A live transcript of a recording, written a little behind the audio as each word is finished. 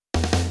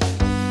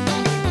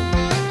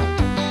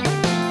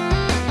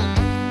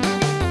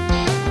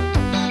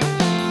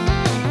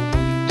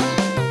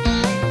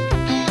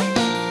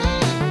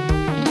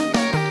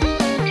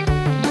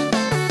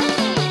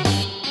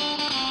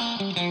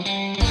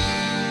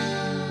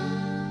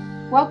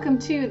Welcome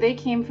to They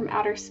Came from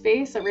Outer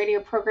Space, a radio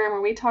program where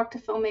we talk to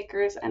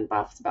filmmakers and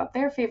buffs about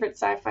their favorite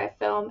sci-fi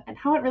film and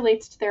how it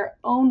relates to their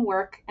own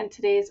work and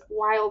today's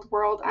wild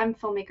world. I'm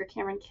filmmaker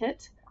Cameron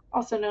Kitt,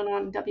 also known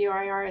on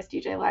WIR as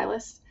DJ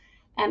Lilas,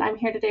 and I'm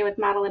here today with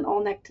Madeline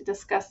Olnick to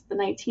discuss the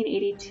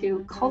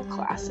 1982 cult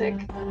classic,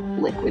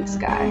 Liquid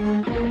Sky.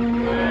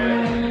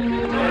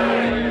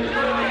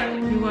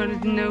 You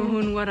wanted to know who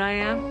and what I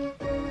am?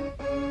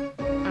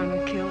 I'm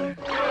a killer.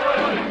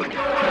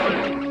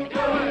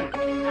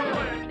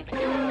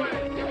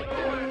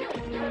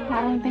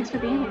 Madeline, thanks for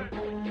being here.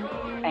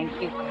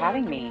 Thank you for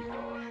having me.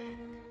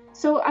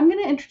 So I'm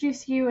going to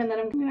introduce you, and then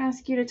I'm going to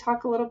ask you to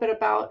talk a little bit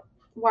about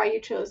why you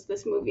chose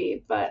this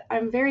movie. But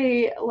I'm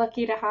very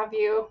lucky to have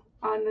you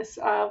on this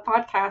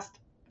podcast.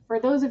 For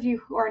those of you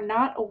who are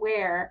not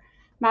aware,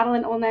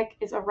 Madeline Olnick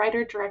is a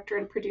writer, director,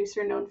 and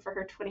producer known for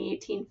her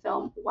 2018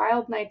 film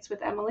Wild Nights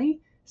with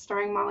Emily,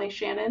 starring Molly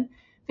Shannon,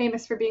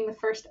 famous for being the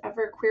first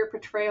ever queer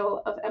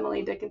portrayal of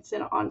Emily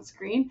Dickinson on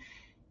screen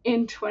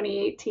in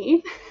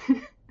 2018.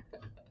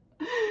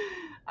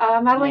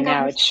 Madeline,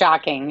 I know, it's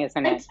shocking,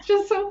 isn't it? It's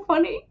just so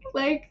funny.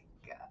 Like,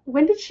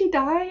 when did she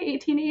die?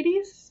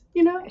 1880s,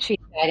 you know? She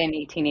died in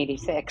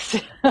 1886.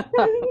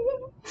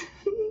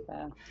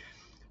 So.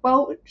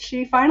 Well,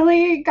 she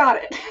finally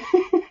got it.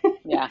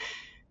 Yeah.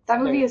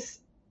 That movie is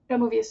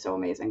so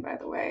amazing, by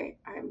the way.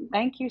 I'm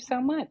Thank you so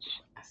much.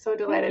 so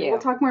delighted. We'll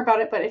talk more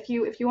about it, but if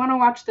you want to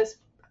watch this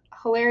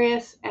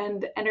hilarious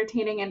and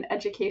entertaining and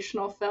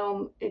educational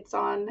film, it's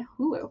on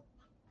Hulu.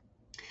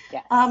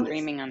 Yes,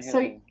 streaming on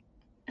Hulu.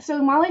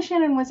 So Molly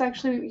Shannon was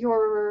actually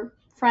your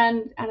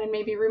friend and then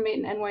maybe roommate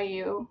in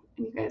NYU,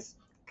 and you guys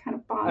kind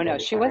of bonded. Oh no,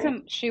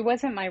 she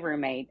wasn't my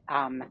roommate.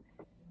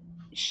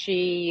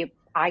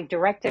 I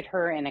directed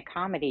her in a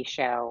comedy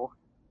show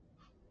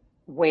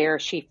where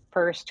she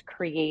first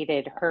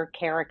created her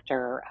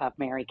character of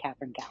Mary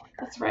Catherine Gallagher.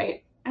 That's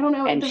right. I don't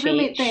know, and the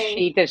roommate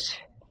thing.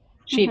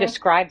 She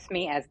describes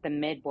me as the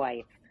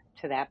midwife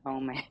to that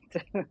moment.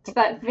 To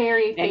that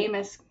very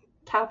famous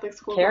Catholic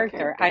school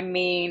character. I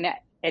mean,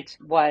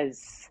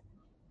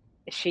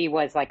 she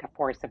was like a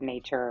force of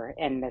nature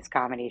in this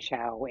comedy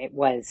show. It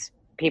was,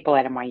 people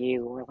at NYU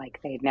were like,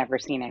 they'd never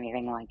seen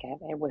anything like it.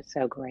 It was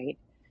so great.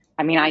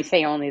 I mean, I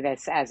say only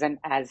this as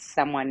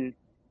someone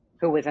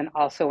who was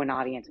also an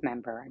audience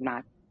member. I'm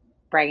not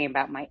bragging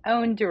about my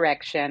own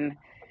direction,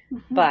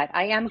 but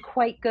I am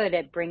quite good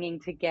at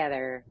bringing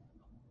together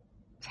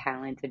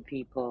talented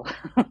people.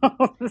 I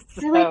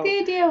like the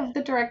idea of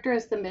the director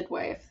as the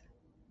midwife,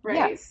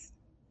 right?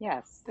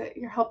 Yes. That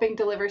you're helping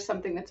deliver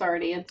something that's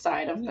already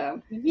inside of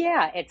them.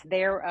 Yeah, it's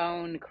their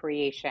own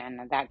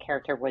creation. That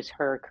character was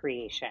her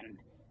creation.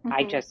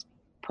 I just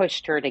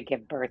pushed her to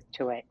give birth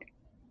to it.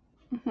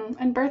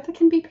 And birth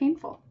can be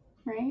painful,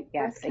 right?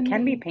 Yes, it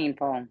can be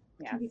painful.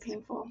 It can be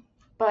painful,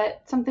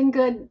 but something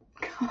good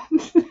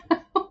comes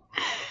out.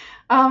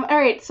 All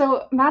right,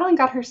 so Madeline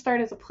got her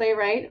start as a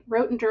playwright,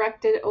 wrote and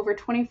directed over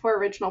 24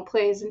 original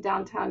plays in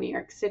downtown New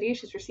York City.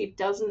 She's received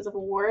dozens of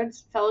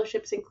awards,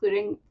 fellowships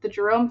including the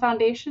Jerome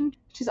Foundation.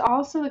 She's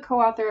also the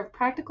co-author of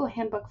Practical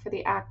Handbook for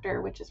the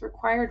Actor, which is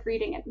required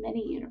reading at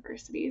many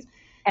universities.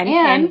 And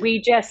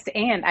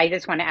I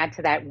just want to add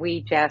to that,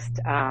 we just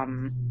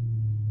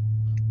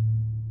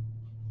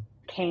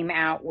came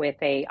out with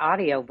a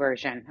audio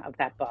version of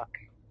that book.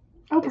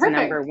 Oh, perfect.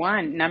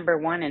 It's number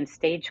one in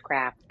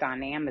Stagecraft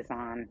on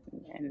Amazon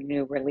and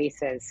new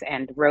releases.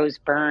 And Rose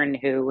Byrne,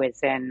 who is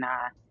in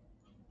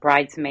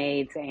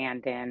Bridesmaids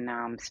and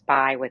in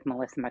Spy with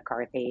Melissa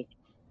McCarthy,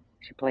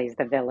 she plays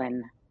the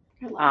villain.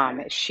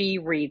 She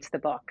reads the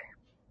book.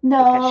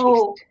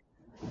 No.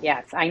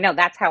 Yes, I know.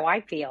 That's how I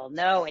feel.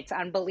 No, it's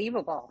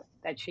unbelievable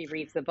that she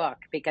reads the book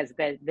because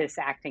this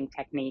acting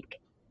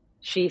technique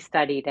she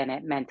studied and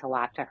it meant a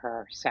lot to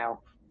her. So.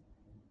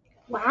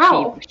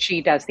 Wow.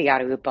 She does the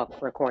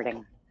audiobook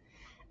recording.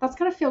 That's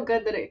going to feel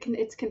good that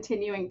it's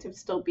continuing to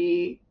still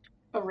be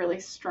a really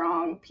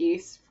strong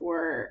piece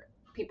for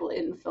people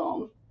in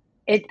film.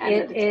 It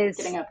is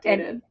getting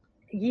updated.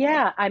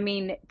 And, I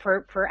mean,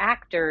 for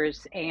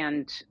actors,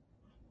 and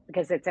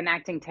because it's an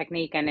acting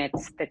technique and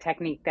it's the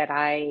technique that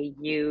I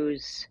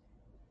use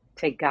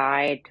to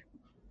guide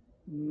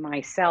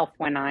myself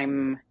when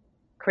I'm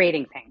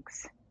creating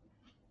things.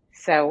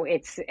 So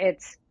it's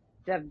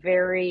a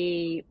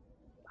very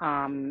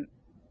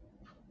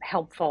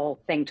helpful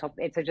thing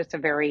it's just a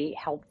very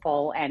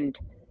helpful and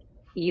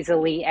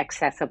easily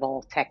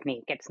accessible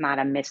technique. It's not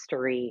a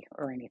mystery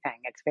or anything.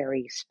 It's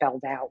very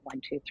spelled out,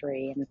 1, 2,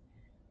 3 and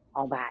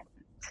all that.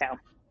 So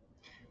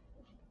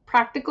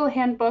Practical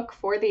Handbook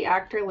for the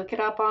Actor. Look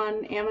it up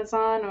on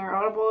Amazon or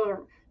Audible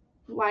or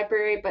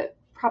library, but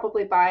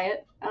probably buy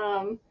it.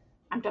 I'm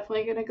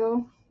definitely gonna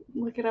go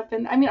look it up.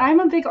 And I mean,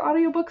 I'm a big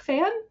audiobook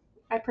fan.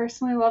 I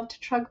personally love to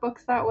chug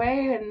books that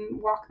way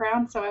and walk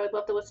around, so I would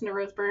love to listen to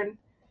Rose Byrne.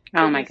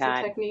 Oh my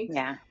God! Techniques.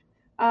 Yeah,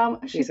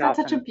 she's got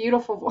awesome. Such a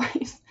beautiful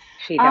voice.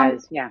 She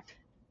does, yeah.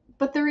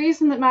 But the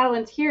reason that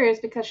Madeline's here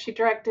is because she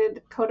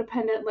directed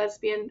Codependent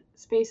Lesbian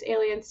Space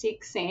Alien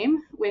Seek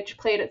Same, which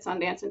played at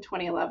Sundance in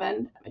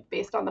 2011,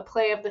 based on the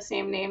play of the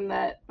same name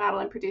that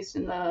Madeline produced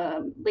in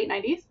the late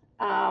 90s,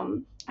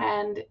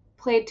 and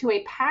played to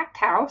a packed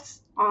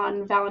house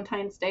on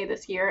Valentine's Day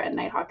this year at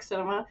Nighthawk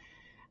Cinema.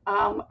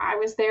 I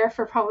was there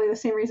for probably the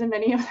same reason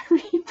many other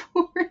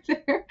people were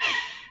there,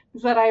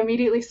 is that I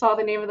immediately saw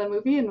the name of the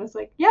movie and was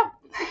like, yep,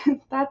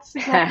 that's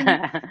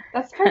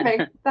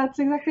perfect. That's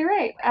exactly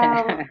right.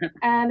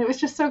 And it was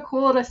just so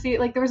cool to see,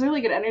 like, there was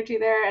really good energy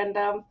there. And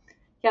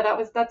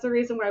yeah, that's the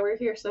reason why we're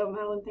here. So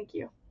Madeline, thank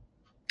you.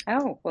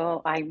 Oh,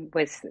 well, I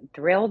was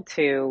thrilled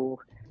to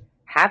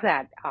have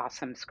that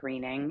awesome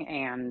screening,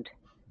 and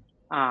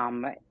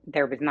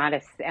there was not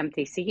an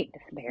empty seat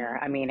there.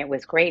 I mean, it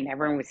was great, and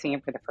everyone was seeing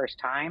it for the first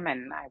time,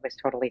 and I was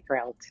totally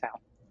thrilled. So,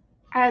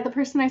 the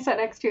person I sat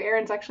next to,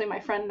 Erin's actually my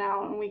friend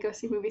now, and we go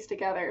see movies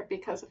together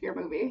because of your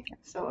movie.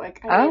 So, like,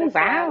 I made oh a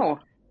friend. wow,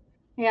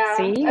 Yeah,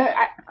 see,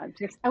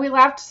 just and we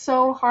laughed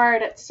so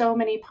hard at so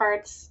many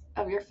parts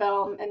of your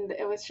film, and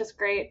it was just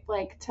great.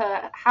 Like,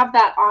 to have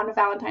that on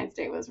Valentine's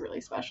Day was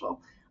really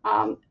special.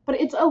 But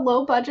it's a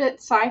low budget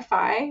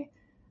sci-fi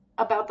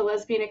about the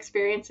lesbian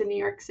experience in New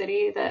York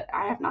City that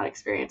I have not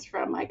experienced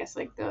from, I guess,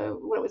 like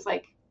what it was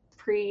like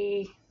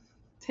pre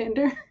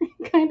Tinder,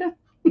 kind of.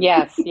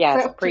 yes, Is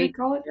yes, that what you would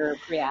call it?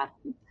 yeah,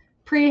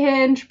 Pre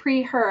Hinge,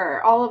 pre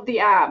Her, all of the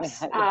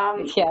apps.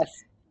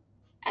 yes.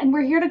 And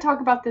we're here to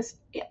talk about this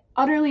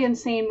utterly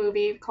insane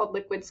movie called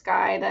Liquid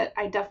Sky that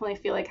I definitely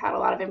feel like had a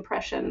lot of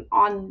impression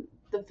on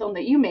the film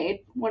that you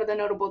made. One of the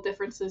notable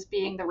differences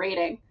being the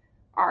rating,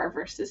 R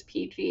versus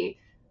PG.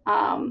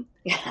 Why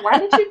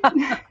did you?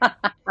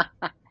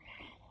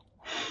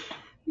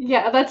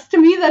 Yeah, to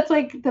me that's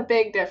like the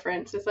big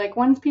difference. It's like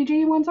one's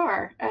PG, one's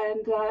R,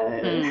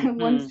 and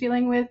one's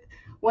dealing with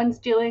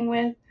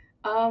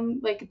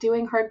like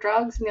doing hard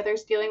drugs, and the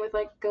other's dealing with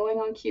like going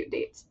on cute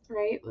dates,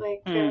 right?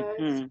 Like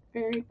it's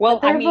very. Well,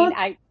 But I they're mean,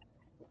 both.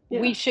 Yeah.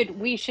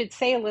 we should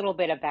say a little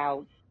bit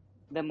about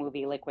the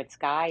movie Liquid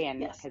Sky,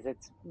 and Yes. because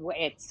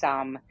it's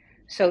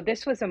so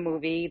this was a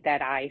movie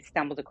that I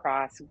stumbled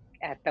across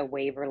at the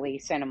Waverly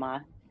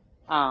Cinema.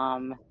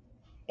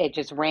 It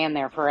just ran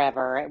there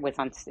forever. It was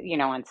on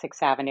on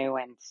 6th Avenue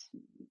and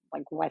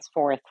like West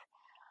 4th,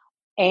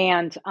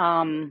 and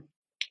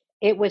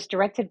it was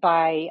directed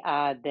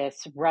by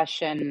this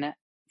Russian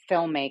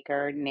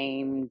filmmaker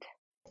named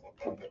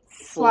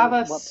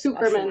Slava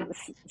Sukerman.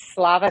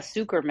 Slava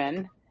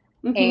Sukerman,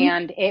 Mm-hmm.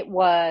 and it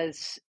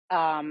was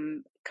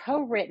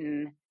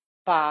co-written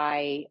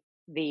by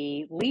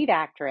the lead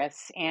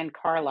actress Anne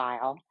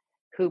Carlisle,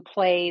 who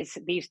plays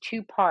these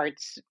two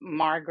parts,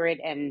 Margaret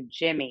and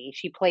Jimmy.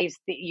 She plays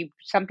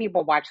some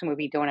people watch the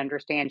movie don't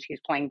understand she's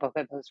playing both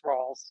of those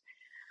roles.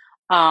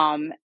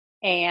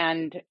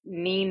 And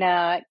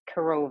Nina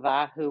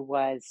Karova, who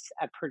was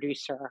a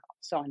producer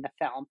also on the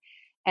film.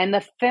 And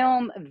the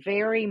film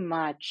very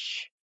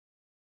much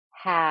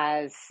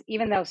has,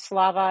 even though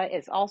Slava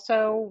is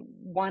also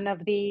one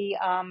of the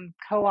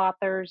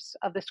co-authors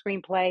of the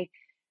screenplay,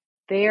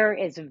 there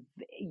is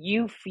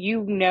you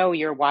know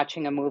you're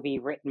watching a movie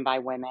written by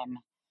women,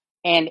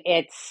 and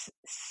it's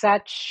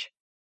such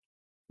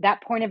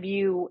that point of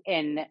view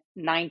in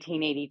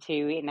 1982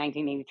 and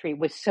 1983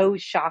 was so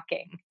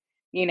shocking.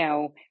 You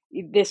know,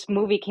 this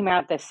movie came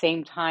out at the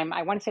same time.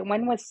 I want to say,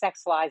 when was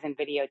Sex, Lies, and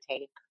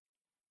Videotape?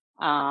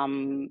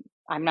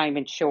 I'm not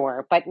even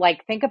sure, but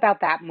like, think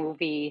about that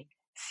movie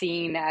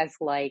seen as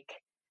like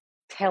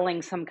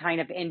telling some kind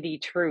of indie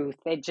truth.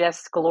 It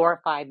just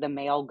glorified the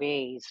male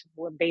gaze.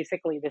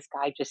 Basically, this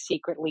guy just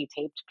secretly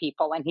taped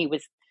people, and he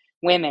was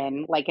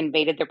women, like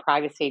invaded their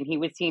privacy, and he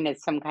was seen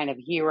as some kind of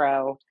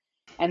hero.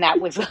 And that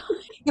was,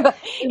 you know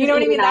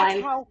what I mean?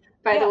 That's how,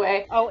 by the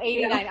way. Oh,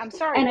 89. Yeah. I'm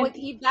sorry. And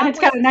it's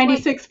got a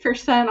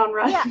 96% on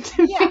Rotten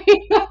Tomatoes.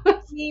 Yeah.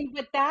 I mean,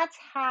 but that's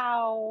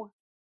how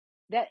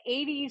the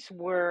 80s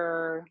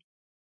were,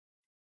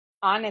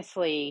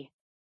 honestly,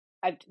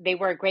 they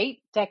were a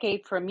great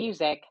decade for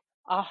music,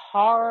 a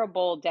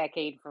horrible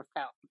decade for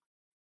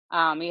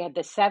film. You had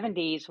the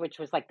 70s, which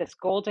was like this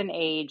golden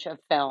age of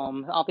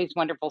film, all these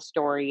wonderful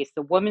stories.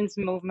 The women's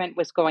movement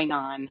was going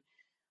on.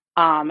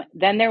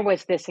 Then there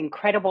was this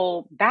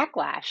incredible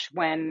backlash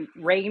when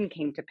Reagan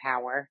came to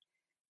power.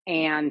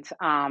 And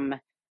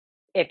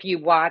if you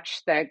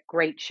watch the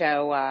great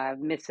show,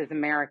 Mrs.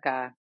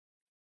 America,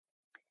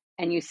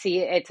 and you see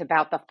it's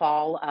about the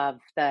fall of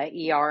the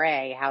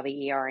ERA, how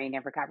the ERA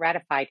never got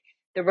ratified.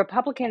 The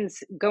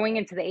Republicans going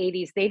into the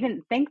 80s, they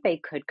didn't think they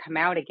could come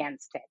out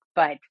against it.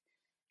 But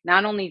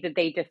not only did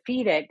they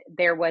defeat it,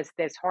 there was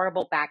this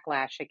horrible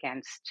backlash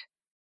against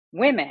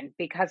women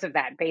because of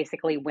that.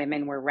 Basically,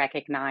 women were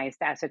recognized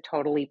as a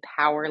totally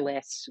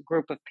powerless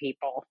group of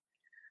people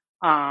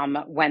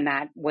when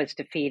that was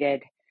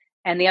defeated.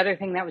 And the other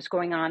thing that was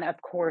going on,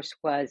 of course,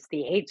 was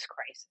the AIDS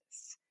crisis.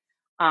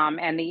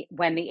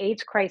 When the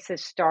AIDS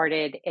crisis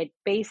started, it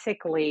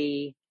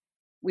basically,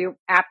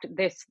 after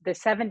the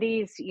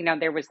 70s,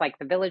 there was like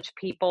the Village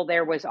People.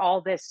 There was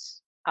all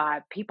this,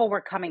 people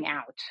were coming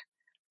out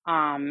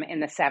in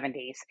the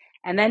 70s.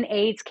 And then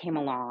AIDS came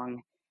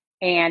along,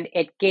 and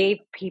it gave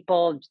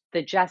people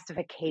the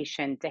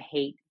justification to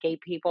hate gay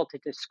people, to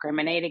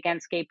discriminate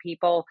against gay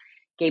people.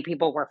 Gay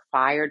people were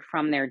fired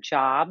from their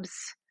jobs.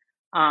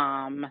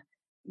 Um,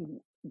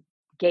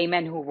 Gay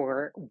men who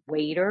were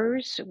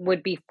waiters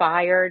would be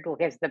fired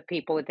because the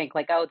people would think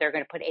like, oh, they're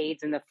going to put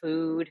AIDS in the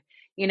food.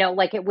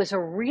 Like it was a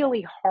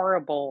really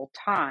horrible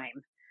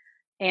time.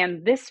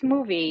 And this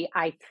movie,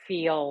 I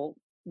feel,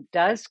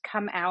 does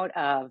come out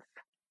of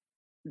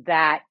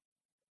that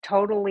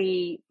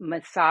totally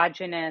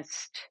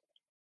misogynist,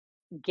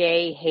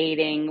 gay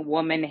hating,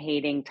 woman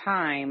hating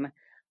time,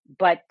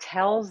 but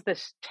tells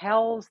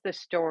the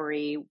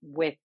story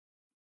with,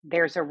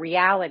 there's a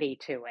reality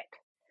to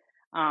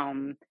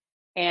it.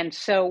 And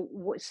so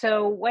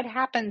what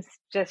happens,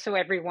 just so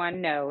everyone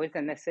knows,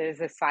 and this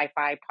is a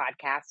sci-fi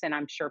podcast, and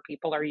I'm sure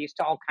people are used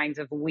to all kinds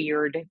of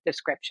weird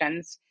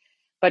descriptions,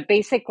 but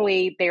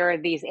basically there are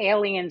these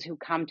aliens who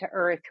come to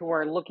Earth who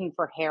are looking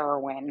for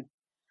heroin,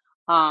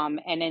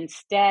 and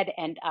instead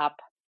end up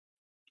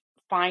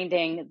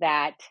finding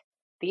that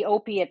the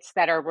opiates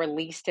that are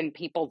released in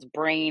people's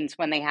brains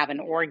when they have an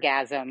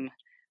orgasm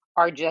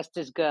are just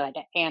as good.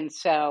 And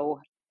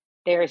so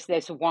there's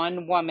this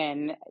one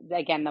woman,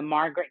 again, the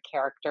Margaret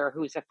character,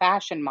 who's a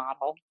fashion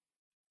model,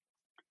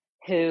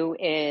 who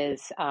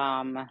is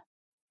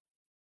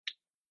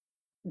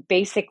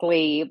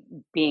basically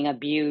being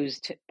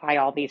abused by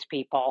all these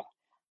people.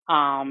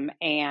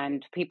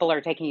 And people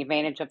are taking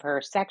advantage of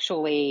her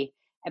sexually.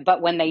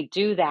 But when they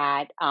do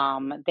that,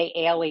 the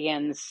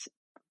aliens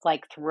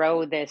like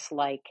throw this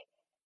like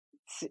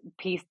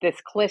piece, this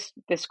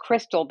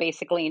crystal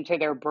basically into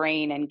their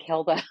brain and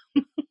kill them.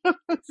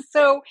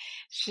 So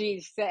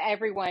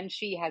everyone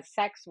she has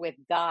sex with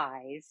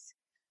dies.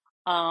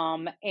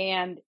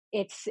 And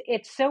it's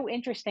so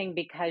interesting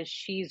because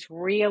she's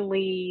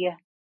really,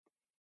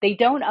 they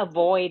don't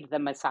avoid the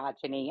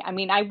misogyny. I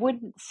mean, I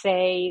wouldn't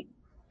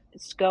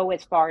go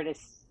as far to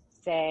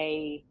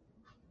say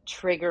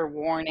trigger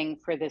warning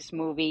for this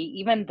movie,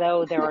 even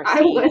though there are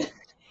I would.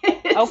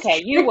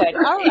 Okay, you would.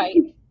 All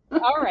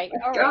right.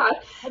 God,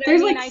 But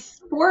there's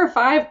 4 or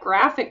 5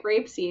 graphic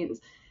rape scenes.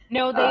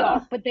 No, they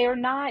are, but they're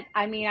not.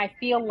 I mean, I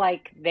feel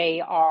like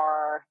they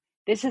are.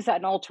 This is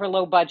an ultra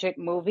low budget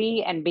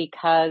movie, and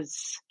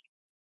because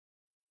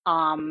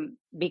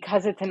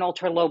it's an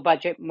ultra low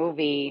budget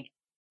movie,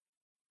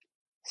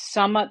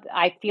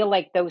 I feel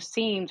like those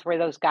scenes where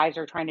those guys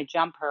are trying to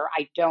jump her,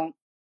 I don't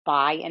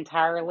buy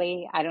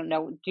entirely. I don't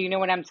know. Do you know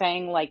what I'm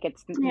saying? Like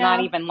it's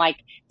not even like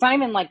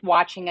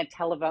watching a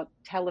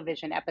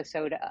television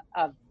episode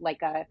of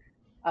like a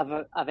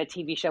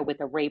TV show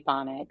with a rape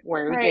on it,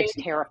 where it's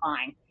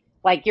terrifying.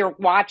 Like you're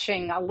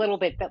watching a little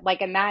bit, but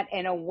like in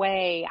a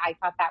way, I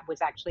thought that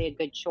was actually a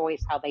good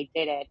choice how they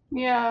did it.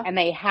 Yeah. And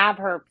they have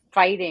her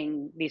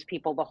fighting these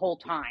people the whole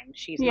time.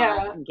 She's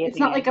not getting it's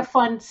not like a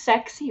fun,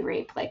 sexy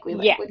rape like we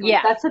like.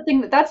 Yeah. That's the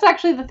thing. That's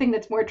actually the thing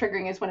that's more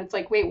triggering is when it's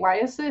like, wait, why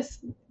is this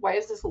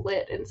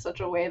lit in such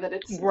a way that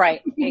it's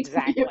right?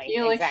 Exactly.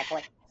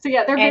 So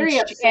yeah, they're very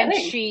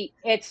upsetting.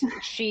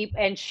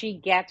 And she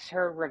gets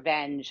her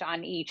revenge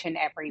on each and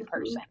every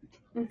person.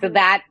 Mm-hmm. So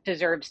that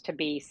deserves to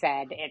be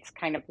said. It's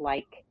kind of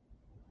like,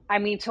 I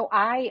mean, so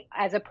I,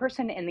 as a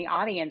person in the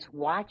audience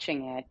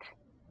watching it,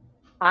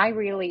 I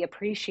really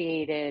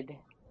appreciated,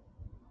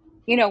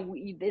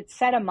 it's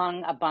set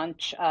among a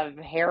bunch of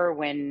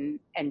heroin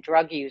and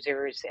drug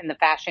users in the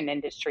fashion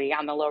industry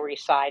on the Lower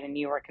East Side in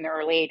New York in the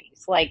early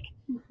 80s. Like,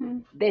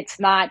 it's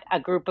not a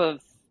group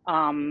of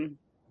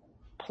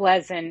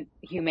pleasant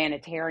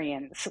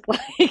humanitarians.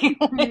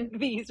 Like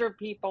these are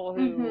people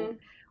who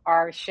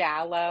are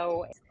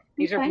shallow.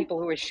 These are people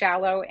who are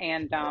shallow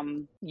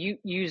and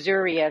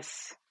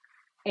usurious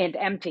and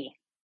empty.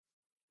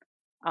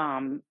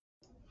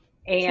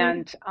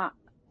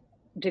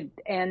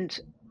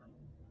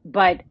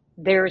 But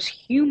there's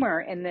humor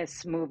in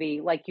this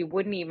movie like you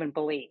wouldn't even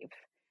believe.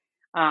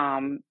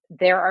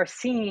 There are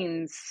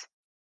scenes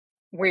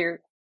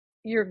where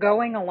you're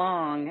going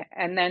along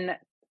and then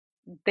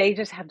they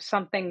just have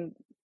something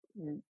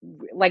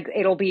like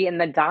it'll be in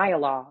the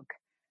dialogue,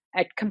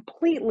 a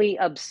completely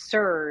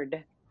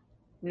absurd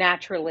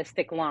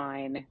naturalistic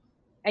line.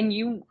 And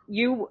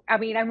I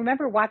mean, I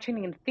remember watching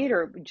it in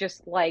theater,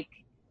 just like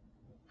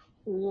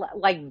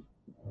laughing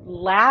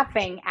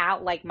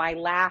out, like my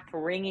laugh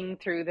ringing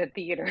through the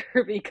theater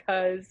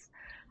because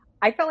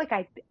I felt like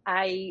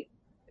I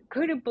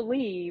couldn't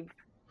believe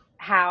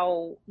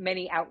how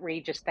many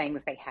outrageous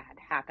things they had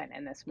happen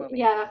in this movie.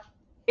 Yeah,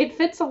 it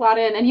fits a lot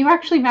in, and you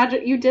actually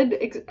you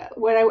did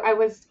what I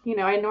was,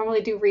 I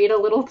normally do read a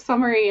little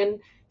summary and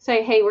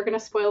say, hey, we're going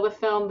to spoil the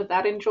film, but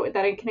that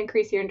can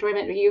increase your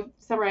enjoyment. But you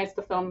summarized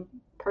the film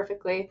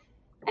perfectly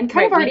and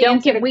kind of already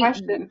answered a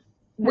question.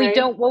 We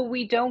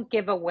don't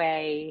give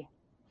away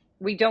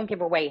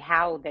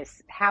how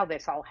this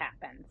all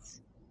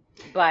happens.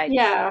 But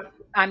yeah,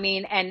 I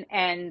mean,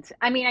 and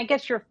I mean, I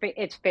guess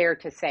it's fair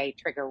to say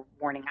trigger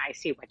warning. I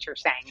see what you're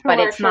saying, but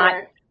it's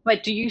not.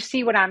 But do you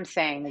see what I'm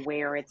saying?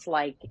 Where it's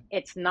like,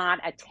 it's not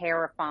a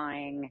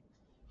terrifying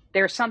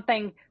there's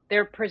something,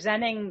 they're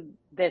presenting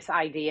this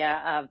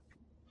idea of,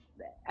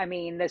 I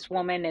mean, this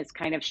woman is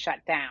kind of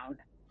shut down.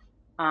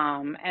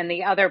 And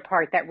the other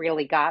part that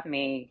really got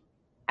me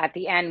at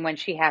the end when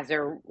she has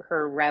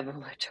her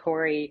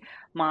revelatory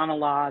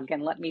monologue,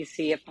 and let me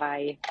see if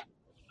I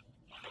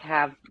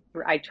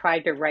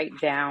tried to write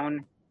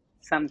down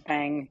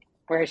something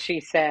where she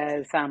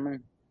says,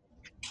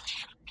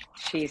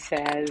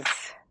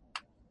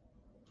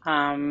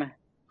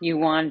 you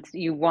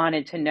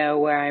wanted to know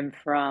where I'm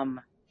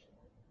from.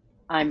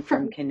 I'm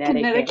from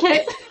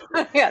Connecticut.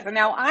 Yes,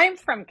 now I'm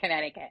from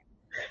Connecticut.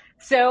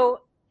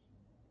 So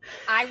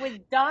I was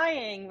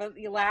dying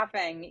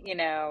laughing,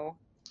 and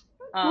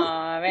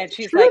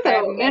she's true, like,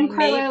 though. Anne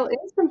Carlisle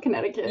is from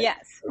Connecticut.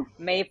 Yes.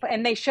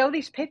 And they show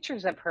these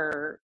pictures of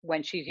her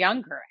when she's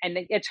younger, and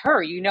it's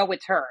her,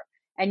 it's her.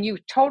 And you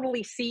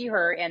totally see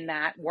her in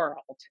that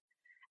world.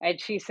 And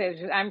she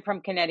says, I'm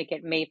from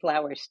Connecticut,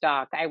 Mayflower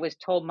stock. I was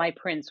told my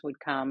prince would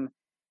come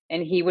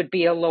and he would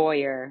be a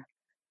lawyer.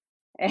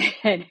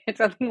 And it's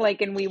something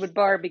like, and we would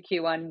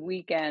barbecue on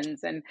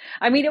weekends. And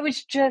I mean, it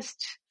was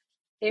just,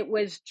 I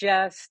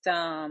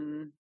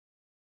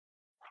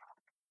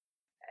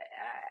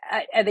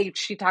think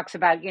she talks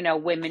about,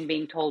 women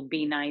being told,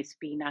 be nice,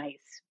 be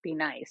nice, be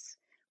nice,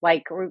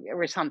 like,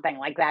 or something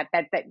like that,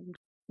 that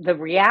the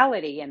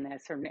reality in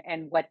this,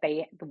 and what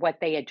they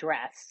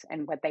address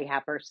and what they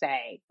have her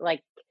say,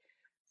 like,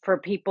 for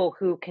people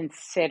who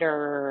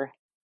consider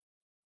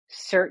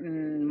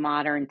certain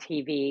modern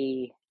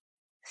TV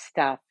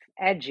stuff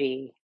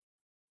edgy,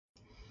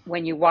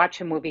 when you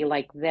watch a movie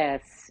like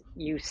this,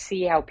 you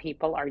see how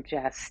people are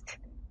just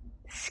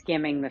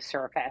skimming the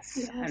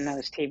surface in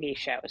those TV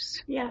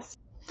shows. Yes.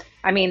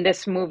 I mean,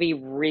 this movie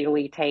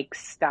really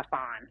takes stuff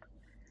on.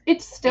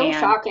 It's still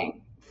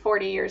shocking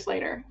 40 years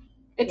later.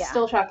 It's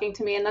still shocking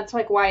to me, and that's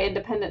like why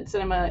independent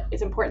cinema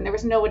is important. There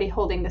was nobody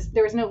holding this.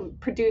 There was no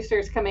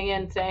producers coming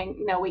in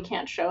saying, no, we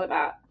can't show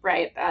that,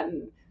 right?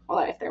 And, well,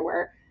 if there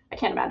were, I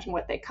can't imagine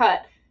what they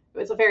cut. It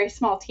was a very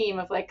small team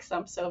of like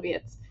some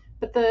Soviets.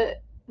 But the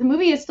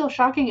movie is still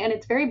shocking, and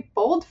it's very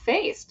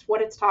bold-faced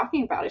what it's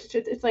talking about.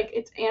 It's like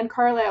it's Anne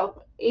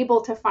Carlisle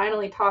able to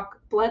finally talk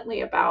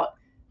bluntly about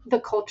the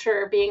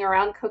culture, being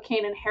around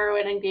cocaine and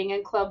heroin and being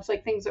in clubs,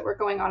 like things that were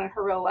going on in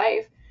her real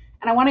life.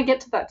 And I want to get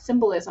to that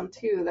symbolism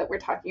too that we're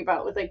talking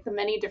about, with like the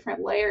many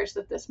different layers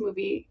that this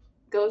movie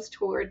goes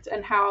towards,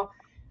 and how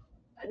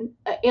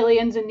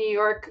aliens in New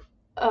York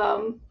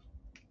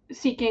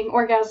seeking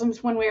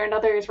orgasms one way or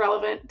another is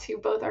relevant to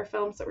both our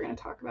films that we're going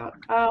to talk about.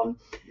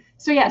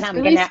 So yes,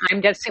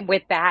 I'm just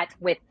with that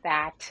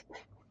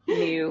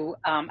new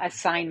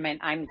assignment,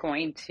 I'm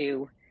going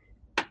to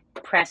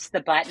press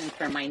the button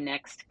for my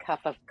next cup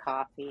of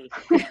coffee.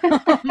 All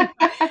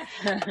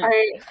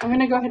right, I'm going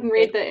to go ahead and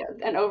read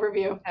an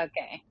overview.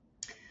 Okay.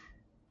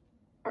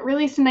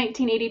 Released in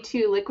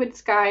 1982, Liquid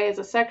Sky is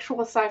a sexual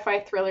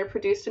sci-fi thriller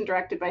produced and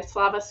directed by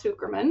Slava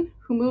Sukerman,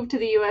 who moved to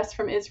the U.S.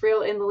 from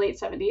Israel in the late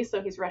 70s,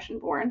 so he's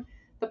Russian-born.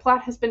 The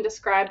plot has been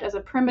described as a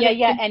primitive...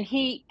 Yeah, and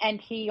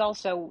he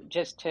also,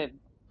 just to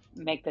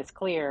make this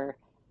clear,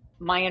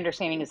 my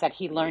understanding is that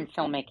he learned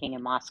filmmaking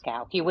in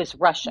Moscow. He was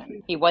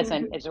Russian. He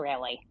wasn't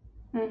Israeli.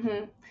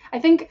 Mm-hmm. I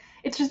think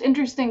it's just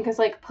interesting because,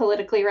 like,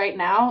 politically right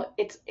now,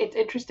 it's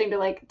interesting to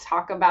like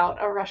talk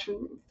about a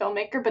Russian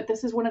filmmaker, but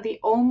this is one of the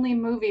only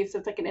movies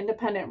that's like an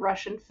independent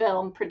Russian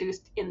film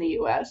produced in the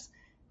U.S.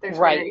 There's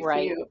very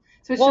few.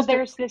 So it's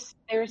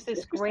there's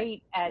this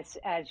great, as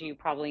you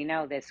probably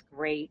know, this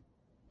great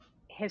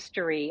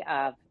history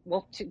of,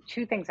 well,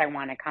 two things I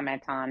want to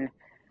comment on.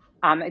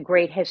 A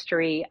great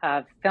history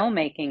of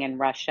filmmaking in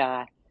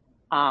Russia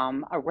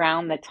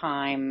around the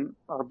time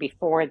or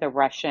before the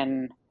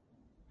Russian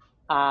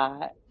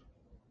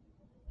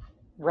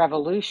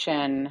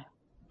Revolution.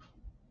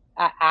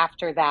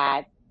 After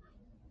that,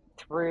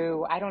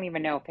 through, I don't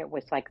even know if it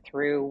was like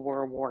through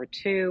World War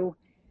II,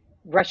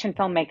 Russian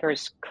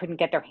filmmakers couldn't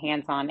get their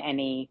hands on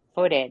any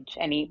footage,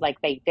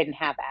 like they didn't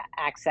have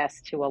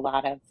access to a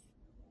lot of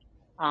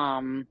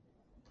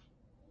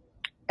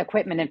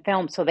equipment and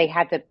film, so they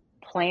had to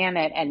plan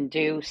it and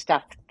do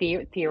stuff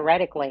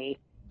theoretically.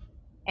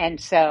 And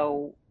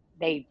so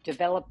they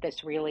developed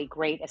this really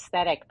great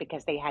aesthetic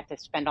because they had to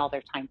spend all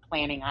their time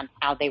planning on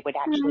how they would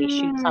actually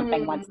shoot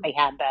something once they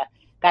had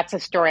that's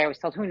a story I was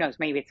told. Who knows?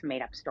 Maybe it's a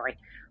made up story,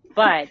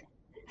 but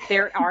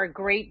there are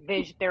great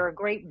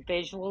visuals.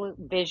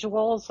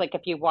 Like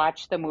if you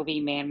watch the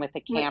movie Man with a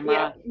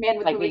Camera,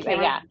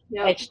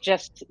 it's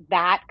just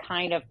that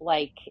kind of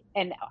like,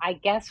 and I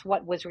guess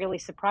what was really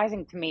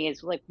surprising to me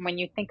is like when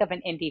you think of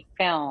an indie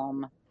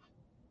film,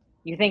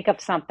 you think of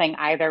something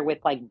either with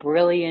like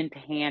brilliant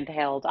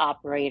handheld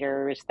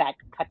operators that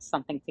cut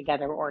something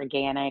together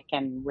organic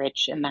and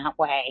rich in that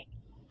way.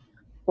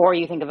 Or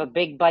you think of a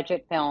big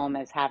budget film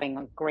as having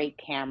a great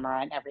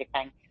camera and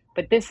everything.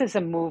 But this is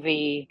a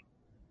movie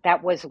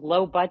that was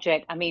low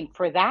budget. I mean,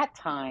 for that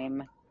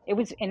time, it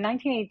was in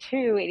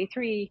 1982,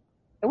 83,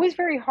 it was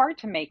very hard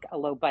to make a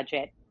low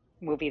budget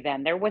movie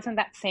then. There wasn't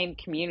that same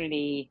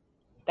community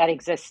that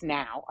exists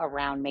now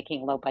around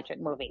making a low budget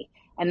movie,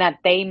 and that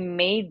they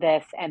made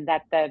this, and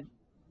that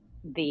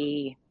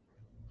the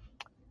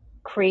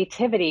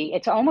creativity,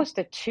 it's almost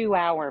a 2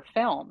 hour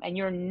film, and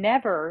you're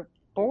never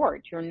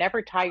bored, you're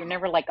never tired, you're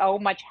never like, oh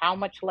much how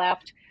much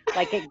left.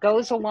 Like it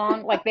goes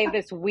along, like they have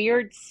this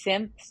weird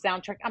synth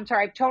soundtrack. I'm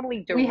sorry, I've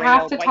totally We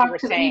have derailed to what you talk were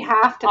to. We saying.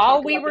 have to All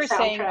talk we about the were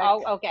saying,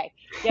 soundtrack. oh, okay,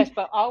 yes,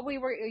 but all we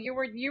were, you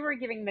were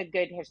giving the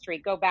good history.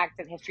 Go back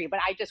to the history, but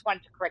I just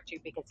wanted to correct you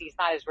because he's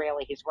not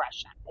Israeli, he's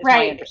Russian, is my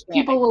Right.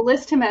 understanding. People will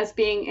list him as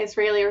being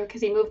Israeli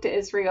because he moved to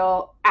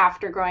Israel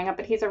after growing up,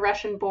 but he's a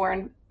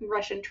Russian-born,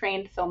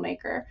 Russian-trained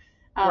filmmaker.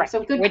 Right,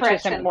 So good which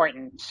correction. is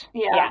important.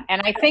 Yeah.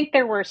 And I think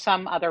there were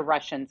some other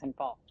Russians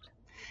involved.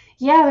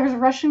 Yeah, there's a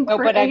Russian Oh,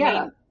 crew. but I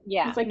yeah. mean,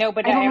 yeah, It's like, no,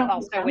 but I don't know who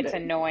also found it's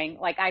it. annoying.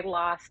 Like I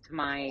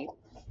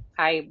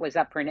was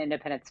up for an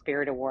Independent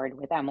Spirit Award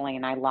with Emily,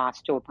 and I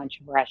lost to a bunch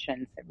of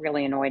Russians. It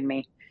really annoyed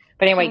me.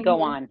 But anyway, go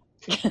Mhm. on.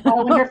 I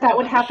wonder if that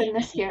would happen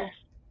this year.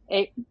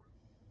 It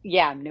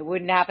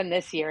wouldn't happen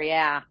this year.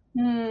 Yeah.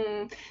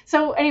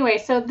 So anyway,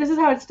 so this is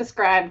how it's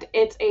described.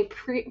 It's a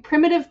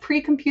primitive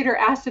pre-computer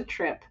acid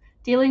trip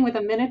dealing with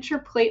a miniature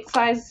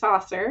plate-sized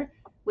saucer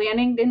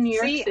landing in New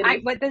York See,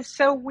 City. but that's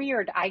so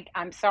weird.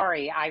 I'm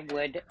sorry. I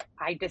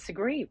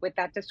disagree with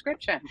that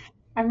description.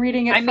 I'm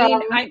reading it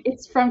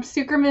it's from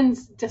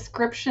Sukerman's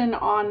description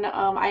on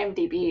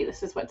IMDb.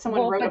 This is what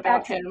someone wrote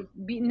about him.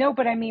 No,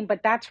 but I mean,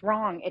 but that's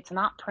wrong. It's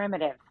not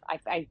primitive.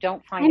 I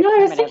don't find I know, it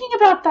primitive. I was thinking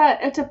about that.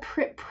 It's a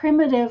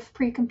primitive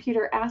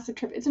pre-computer acid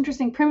trip. It's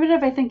interesting.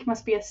 Primitive, I think,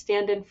 must be a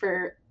stand-in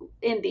for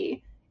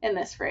indie in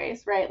this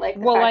phrase, right? Like,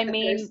 the fact that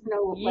there's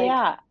no,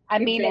 yeah. I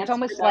mean, it's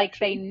almost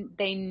production. like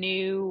they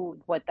knew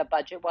what the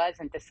budget was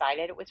and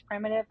decided it was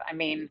primitive. I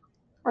mean,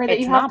 or that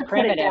it's you have not to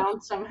primitive. put it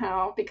down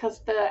somehow because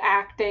the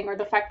acting or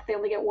the fact that they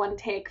only get one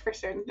take for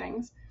certain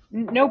things.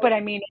 No, but I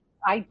mean,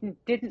 I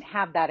didn't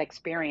have that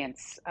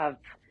experience of.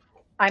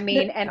 I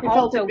mean, and it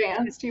also felt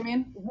advanced. You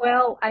mean?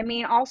 Well, I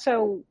mean,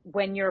 also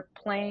when you're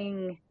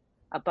playing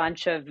a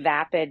bunch of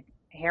vapid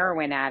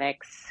heroin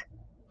addicts,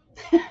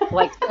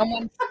 like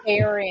someone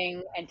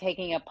staring and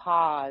taking a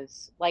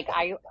pause, like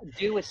I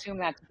do assume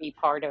that to be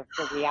part of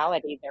the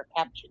reality they're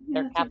capturing.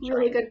 That's a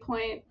really good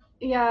point.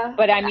 Yeah.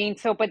 But I mean,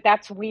 but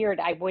that's weird.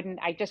 I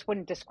just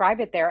wouldn't describe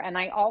it there. And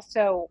I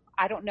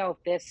don't know if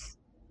this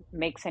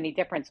makes any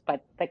difference,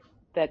 but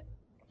the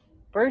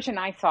version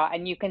I saw,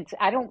 and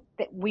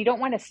we don't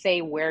want to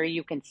say where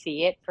you can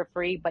see it for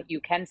free, but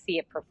you can see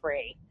it for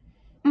free.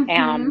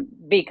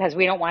 Because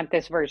we don't want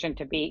this version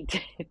to be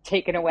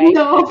taken away.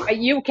 No. But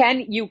you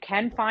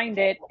can find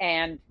it,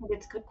 and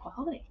it's good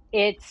quality.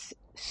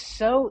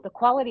 The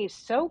quality is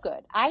so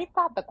good. I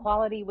thought the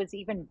quality was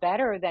even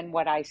better than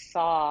what I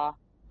saw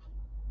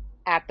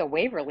at the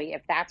Waverly,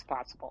 if that's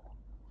possible.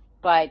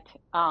 But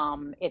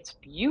it's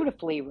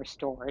beautifully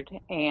restored,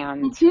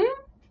 and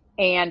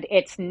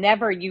it's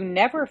you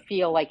never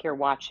feel like you're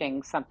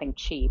watching something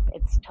cheap.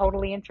 It's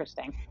totally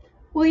interesting.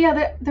 Well,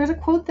 yeah, there's a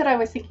quote that I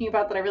was thinking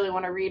about that I really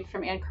want to read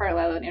from Anne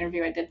Carlisle, an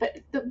interview I did. But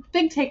the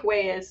big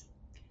takeaway is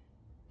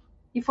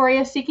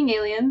Euphoria seeking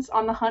aliens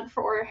on the hunt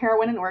for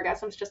heroin and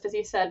orgasms, just as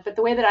you said. But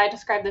the way that I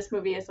describe this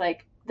movie is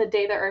like the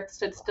day the earth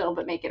stood still,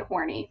 but make it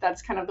horny.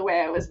 That's kind of the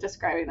way I was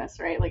describing this,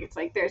 right? Like, it's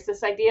like there's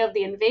this idea of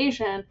the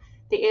invasion,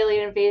 the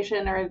alien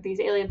invasion, or these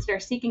aliens that are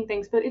seeking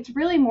things, but it's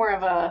really more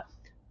of a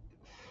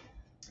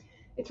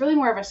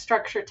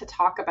structure to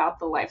talk about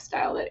the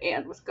lifestyle that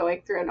Anne was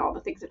going through and all the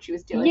things that she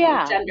was dealing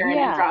with, gender and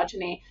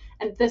androgyny.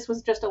 And this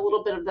was just a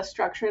little bit of the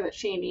structure that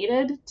she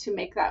needed to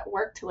make that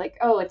work, to like,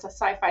 oh, it's a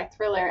sci-fi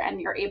thriller and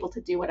you're able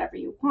to do whatever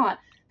you want.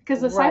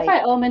 Because the sci-fi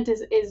element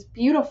is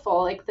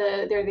beautiful. Like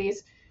the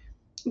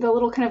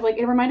little kind of like,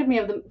 it reminded me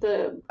of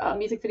the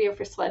music video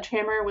for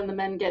Sledgehammer when the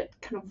men get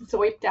kind of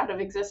zoipped out of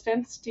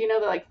existence. Do you know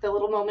the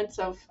little moments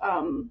of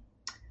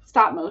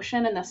stop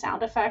motion and the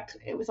sound effect?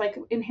 It was like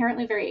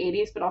inherently very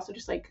 80s, but also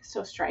just like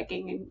so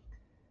striking and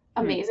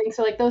amazing.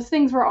 So like those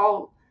things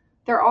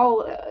they're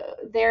all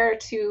there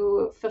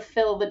to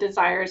fulfill the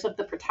desires of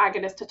the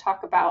protagonist to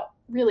talk about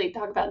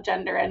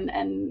gender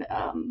and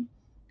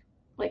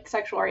like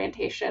sexual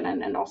orientation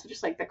and also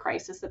just like the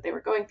crisis that they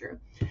were going through.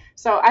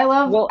 So I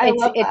love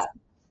that.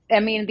 I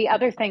mean, the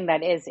other thing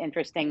that is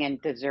interesting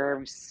and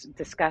deserves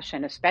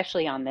discussion,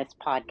 especially on this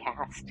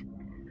podcast,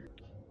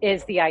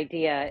 is the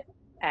idea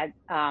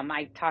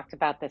I talked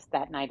about this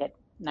that night at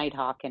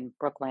Nighthawk in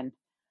Brooklyn,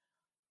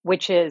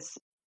 which is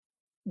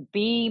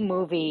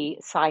the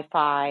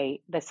sci-fi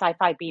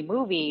B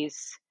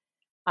movies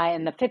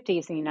in the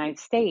 50s in the United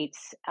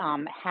States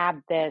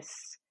had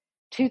this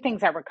two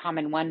things that were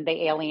common. One,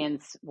 the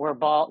aliens were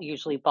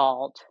usually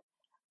bald,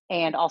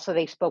 and also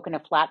they spoke in a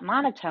flat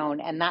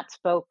monotone, and that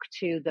spoke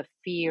to the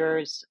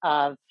fears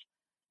of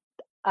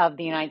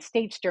the United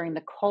States during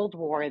the Cold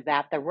War,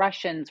 that the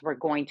Russians were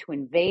going to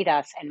invade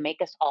us and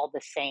make us all the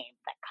same,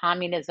 that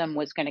communism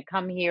was going to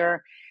come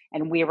here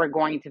and we were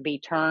going to be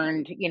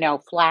turned,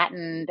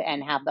 flattened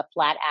and have the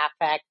flat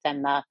affect,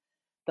 and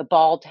the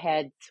bald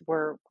heads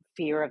were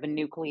fear of a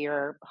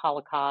nuclear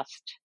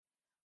holocaust.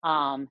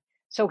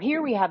 So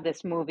here we have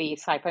this movie,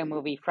 sci-fi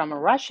movie from a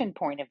Russian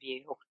point of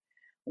view,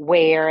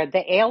 where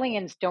the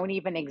aliens don't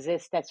even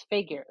exist as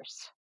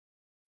figures,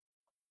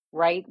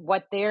 right?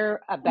 What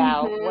they're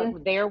about,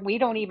 Mm-hmm. we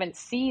don't even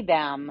see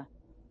them.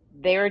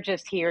 They're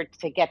just here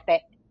to get the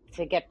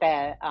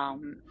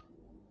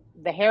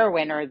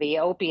heroin or the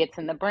opiates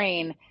in the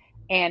brain,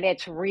 and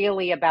it's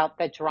really about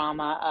the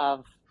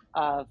drama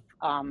of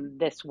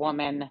this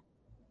woman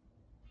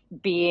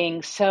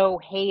being so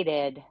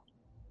hated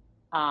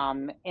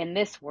in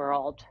this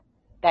world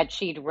that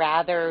she'd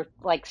rather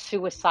like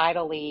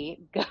suicidally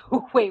go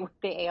away with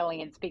the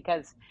aliens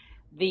because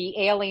the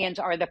aliens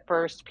are the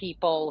first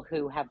people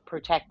who have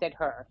protected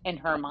her in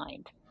her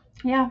mind.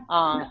 Yeah.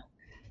 Uh,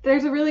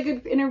 There's a really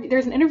good interview.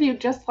 There's an interview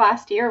just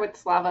last year with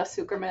Slava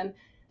Sukerman,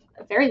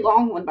 a very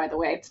long one, by the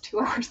way. It's 2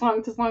 hours long.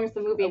 It's as long as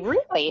the movie.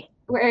 really?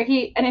 Where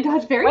and it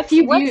has very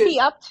few What's views. he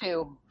up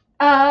to?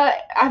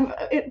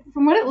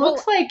 From what it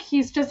looks Well, like,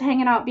 he's just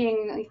hanging out,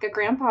 being like a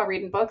grandpa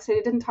reading books. He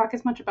didn't talk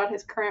as much about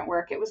his current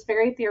work. It was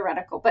very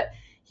theoretical, but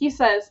he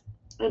says,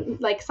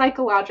 like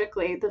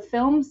psychologically, the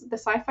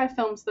sci-fi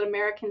films that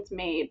Americans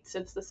made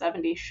since the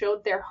 '70s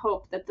showed their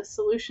hope that the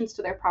solutions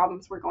to their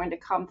problems were going to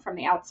come from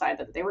the outside,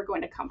 that they were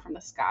going to come from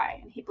the sky,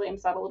 and he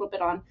blames that a little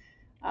bit on,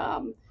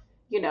 um,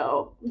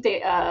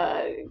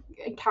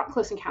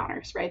 Close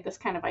Encounters, right? This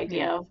kind of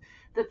idea yeah. of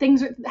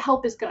the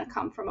help is going to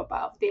come from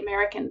above, the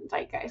American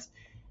zeitgeist.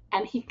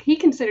 And he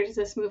considers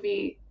this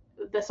movie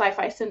the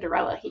sci-fi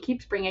Cinderella. He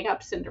keeps bringing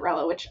up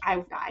Cinderella, which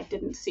I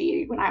didn't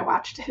see when I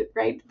watched it,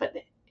 right? But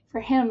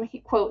for him, he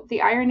quote,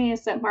 the irony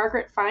is that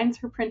Margaret finds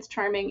her Prince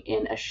Charming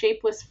in a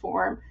shapeless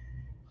form,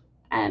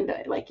 and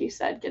like you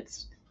said,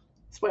 gets,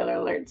 spoiler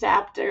alert,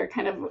 zapped, or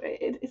kind of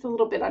it's a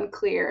little bit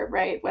unclear,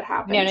 right? What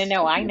No, no, happens?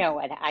 no. I know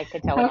it. I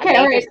could tell it. Okay,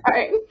 all right, all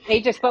right.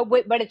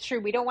 But it's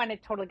true. We don't want to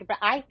totally get, but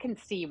I can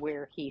see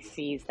where he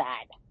sees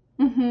that.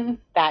 Mm-hmm.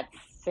 That's,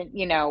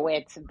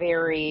 it's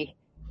very,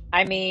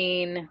 I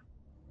mean,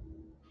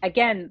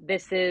 again,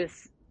 this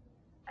is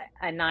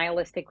a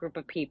nihilistic group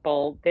of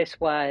people. This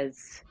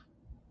was,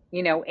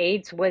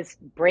 AIDS was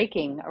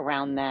breaking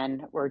around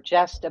then. We're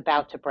just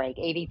about to break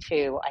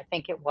 82. I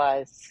think it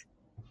was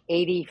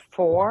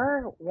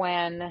 84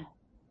 when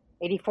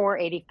 84,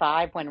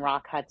 85 when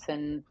Rock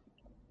Hudson,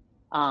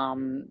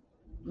 um,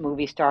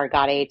 movie star,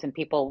 got AIDS, and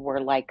people were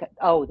like,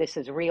 "Oh, this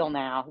is real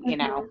now,"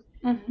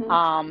 Mm-hmm.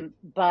 Mm-hmm.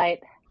 But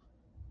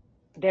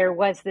there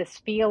was this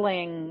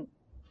feeling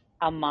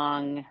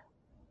among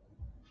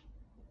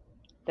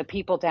the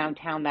people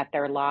downtown that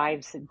their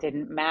lives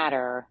didn't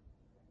matter.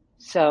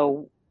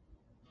 So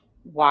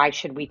why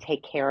should we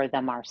take care of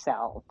them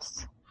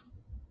ourselves?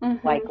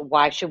 Like, Mm-hmm.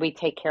 why should we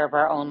take care of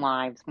our own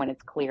lives when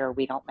it's clear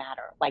we don't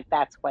matter? Like,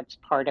 that's what's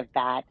part of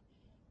that.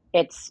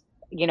 It's,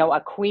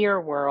 a queer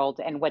world.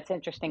 And what's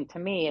interesting to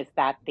me is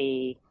that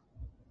the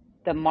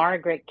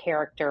Margaret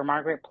character,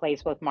 Margaret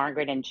plays both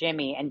Margaret and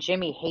Jimmy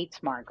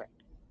hates Margaret.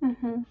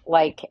 Mm-hmm.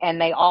 Like,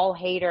 and they all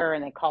hate her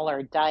and they call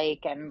her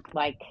Dyke, and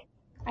like,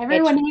 it's,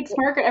 Everyone hates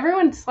Margaret.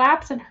 Everyone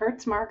slaps and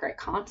hurts Margaret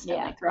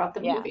constantly yeah, throughout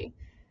the yeah, movie.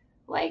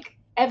 Like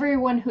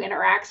everyone who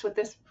interacts with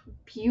this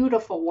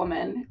beautiful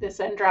woman, this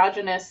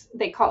androgynous,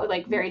 they call it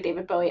like very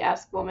David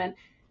Bowie-esque woman,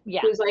 yeah,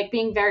 who's like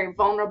being very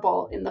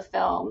vulnerable in the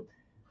film,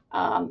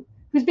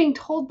 who's being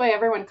told by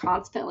everyone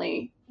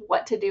constantly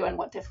what to do and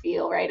what to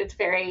feel, right? It's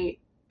very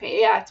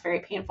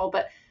painful.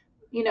 But,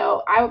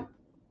 I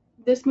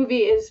this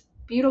movie is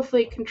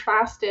beautifully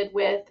contrasted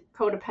with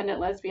Codependent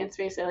Lesbian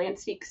Space Alien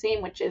Seek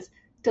Same, which is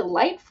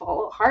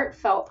delightful,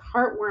 heartfelt,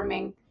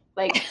 heartwarming.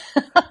 Like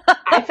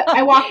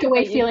I walked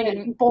away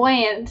feeling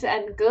buoyant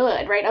and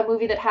good, right? A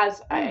movie that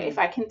has, if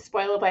I can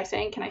spoil it by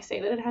saying, can I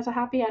say that it has a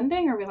happy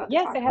ending? Or are we allowed to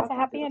yes, talk it has about a that?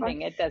 happy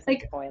ending. It doesn't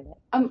Like spoil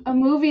it. a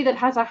movie that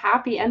has a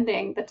happy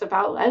ending that's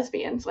about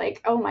lesbians,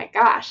 like, oh my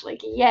gosh,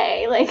 like,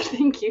 yay, like,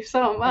 thank you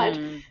so much.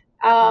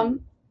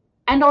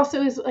 And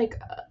also is like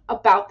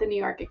about the New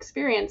York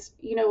experience.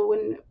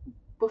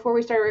 Before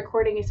we started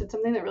recording, you said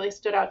something that really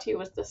stood out to you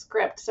was the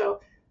script. So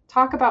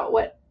talk about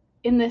what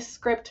in this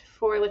script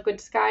for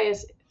Liquid Sky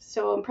is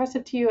so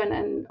impressive to you,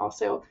 and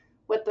also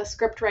what the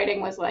script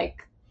writing was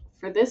like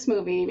for this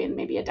movie and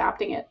maybe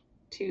adapting it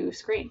to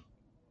screen.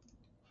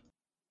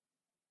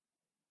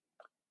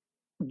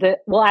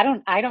 Well,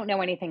 I don't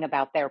know anything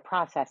about their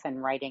process in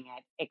writing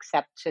it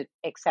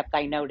except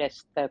I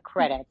noticed the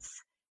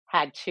credits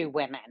had two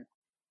women,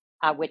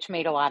 which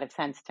made a lot of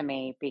sense to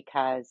me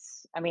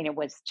because I mean it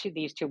was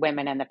these two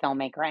women and the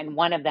filmmaker, and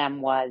one of them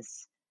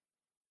was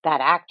that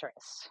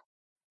actress.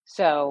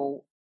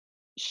 So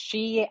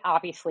she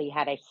obviously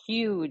had a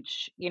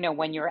huge,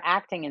 when you're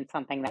acting in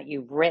something that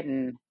you've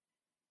written,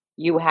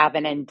 you have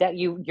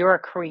you're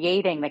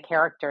creating the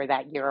character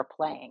that you're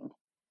playing.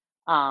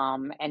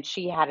 And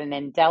she had an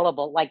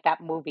indelible, like that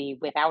movie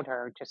without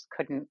her just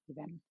couldn't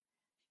even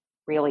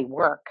really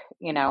work,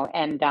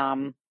 and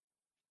um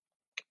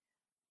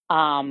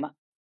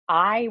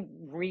I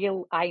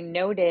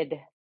noted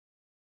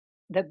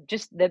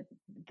the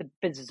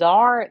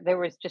bizarre, there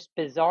was just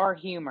bizarre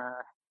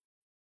humor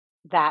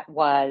that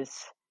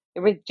was It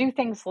would do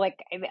things like,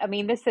 I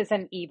mean, this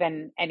isn't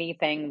even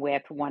anything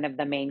with one of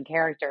the main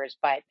characters,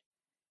 but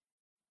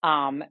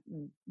um,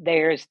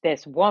 there's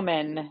this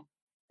woman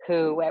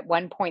who, at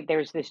one point,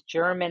 there's this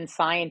German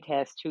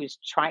scientist who's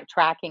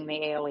tracking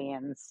the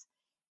aliens,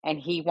 and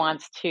he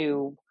wants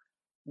to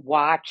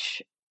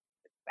watch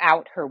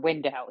out her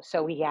window.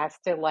 So he has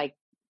to like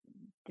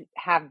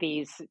have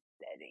these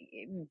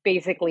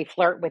basically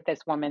flirt with this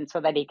woman so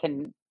that he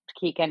can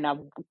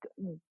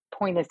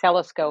point his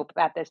telescope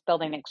at this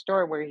building next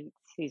door where he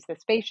sees the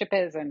spaceship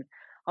is and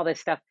all this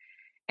stuff.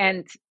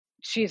 And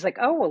she's like,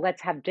 "Oh, well,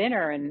 let's have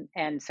dinner."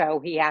 And so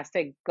he has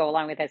to go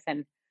along with this.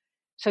 And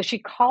so she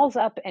calls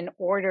up and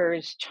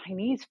orders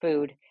Chinese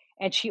food,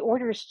 and she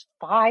orders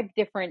 5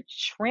 different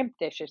shrimp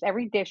dishes.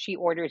 Every dish she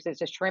orders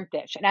is a shrimp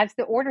dish. And as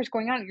the order's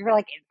going on, you're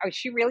like, "Is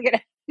she really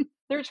gonna?"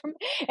 There's,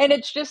 and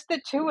it's just the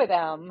two of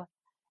them,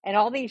 and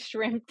all these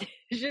shrimp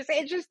dishes.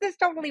 It's just this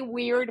totally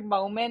weird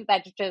moment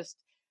that's just,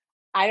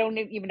 I don't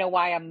even know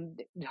why I'm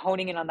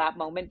honing in on that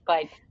moment,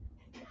 but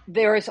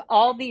there's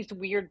all these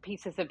weird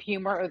pieces of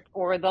humor,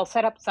 or they'll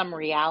set up some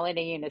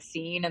reality in a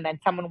scene, and then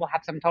someone will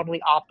have some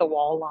totally off the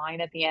wall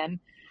line at the end.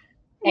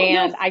 Well, no,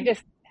 And I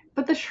just,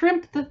 but the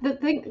shrimp, the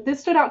thing this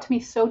stood out to me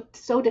so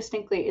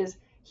distinctly is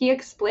he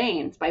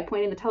explains by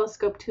pointing the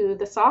telescope to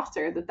the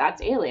saucer that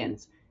that's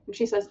aliens, and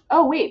she says,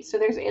 "Oh wait, so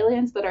there's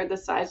aliens that are the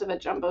size of a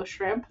jumbo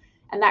shrimp,"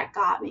 and that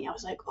got me. I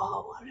was like,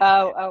 "Oh,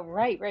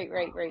 right,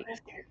 right. what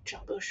if they're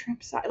jumbo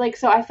shrimp size?" Like,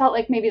 so I felt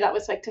like maybe that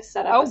was like to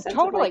set up a Oh, sense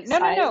of totally. like No,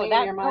 sizing in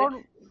that your mind.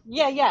 total.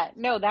 Yeah.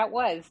 No, that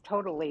was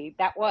totally.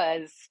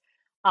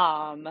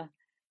 Um,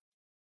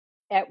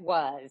 it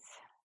was,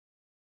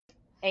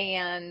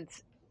 and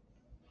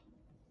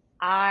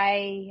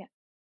I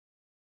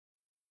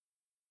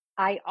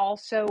I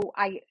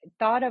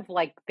thought of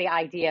like the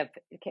idea of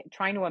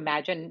trying to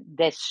imagine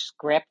this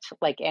script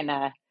like in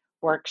a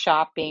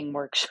workshop being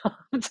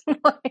workshopped,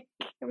 like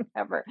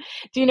whatever.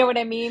 Do you know what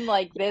I mean?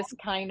 Like this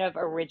kind of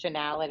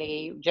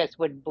originality just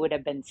would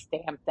have been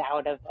stamped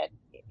out of it,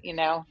 you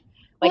know?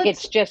 Well, Like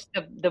it's it's just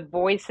the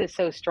voice is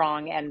so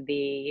strong, and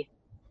the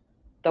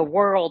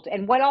world,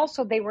 and what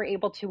also they were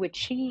able to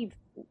achieve,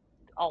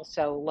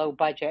 also low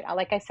budget.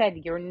 Like I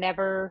said, you're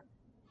never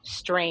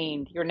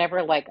strained. You're never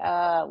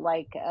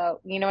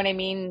you know what I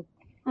mean?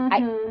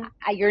 I, mm-hmm.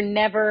 you're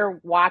never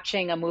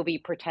watching a movie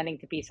pretending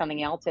to be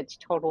something else. It's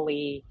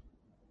totally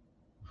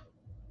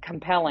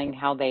compelling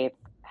how they've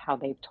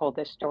told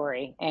this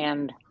story.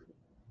 And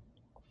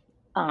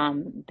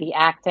the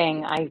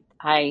acting, I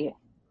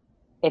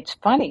it's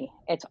funny.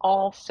 It's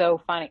all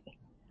so funny.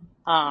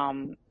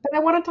 Um, But I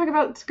want to talk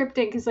about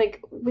scripting because,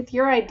 like, with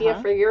your idea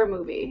uh-huh, for your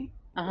movie,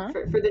 uh-huh.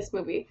 for this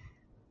movie,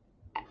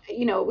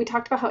 we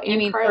talked about how You Anne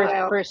mean for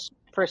Carlisle,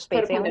 for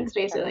Space Codependent Aliens?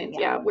 Space Or, Aliens,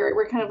 yeah, yeah,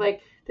 we're kind of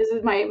like, this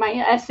is my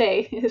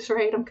essay, is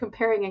right. I'm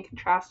comparing and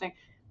contrasting.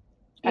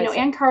 I see.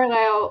 Anne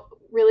Carlisle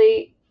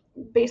really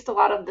based a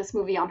lot of this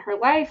movie on her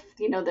life.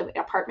 The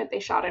apartment they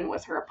shot in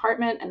was her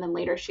apartment, and then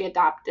later she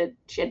adapted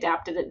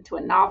it into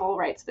a novel,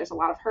 right? So there's a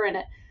lot of her in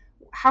it.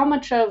 How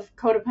much of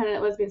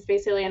Codependent Lesbian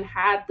Space Alien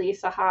had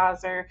Lisa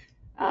Haas or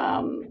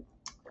um,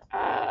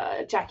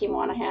 Jackie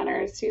Monahan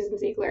or Susan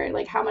Ziegler?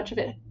 Like, how much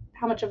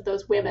of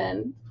those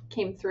women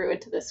came through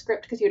into the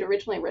script because you'd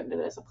originally written it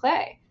as a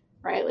play,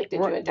 right? Like, did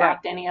you Right.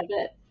 adapt any of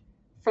it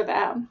for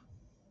them?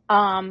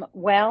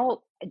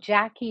 Well,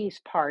 Jackie's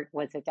part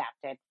was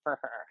adapted for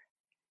her.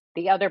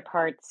 The other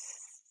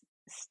parts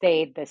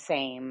stayed the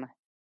same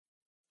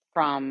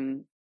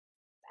from,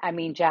 I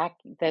mean,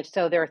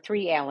 so there are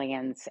 3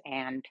 aliens,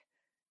 and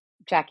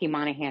Jackie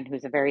Monahan,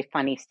 who's a very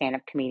funny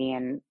stand-up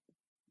comedian,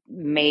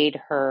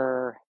 made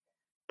her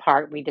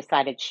part. We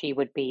decided she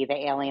would be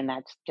the alien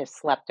that's just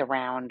slept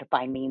around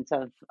by means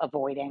of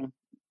avoiding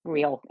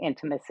real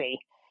intimacy.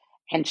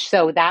 And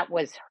so that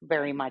was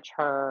very much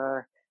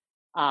her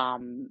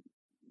um,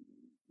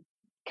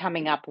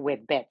 coming up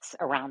with bits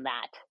around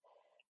that.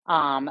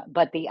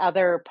 But the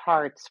other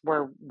parts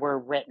were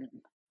written.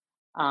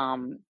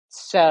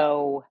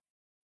 So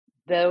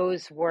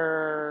those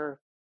weren't.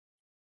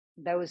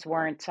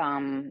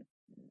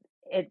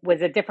 It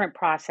was a different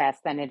process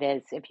than it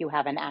is if you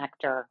have an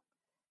actor.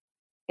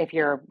 If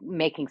you're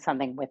making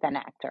something with an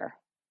actor,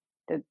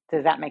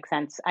 does that make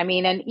sense? I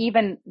mean, and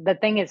even the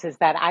thing is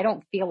that I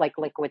don't feel like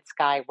Liquid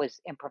Sky was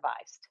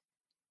improvised.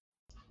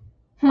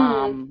 Hmm.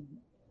 Um,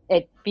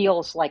 it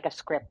feels like a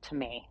script to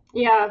me.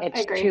 Yeah, I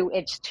It's agree.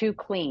 too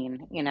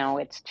clean.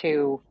 It's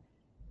too.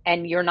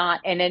 And you're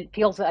not, and it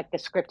feels like the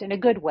script in a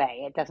good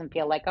way. It doesn't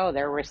feel like, oh,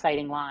 they're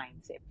reciting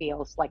lines. It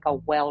feels like a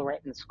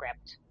well-written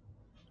script.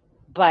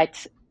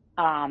 But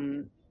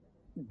um,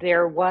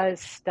 there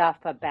was stuff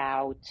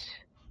about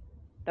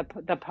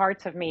the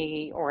parts of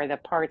me, or the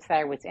parts that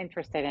I was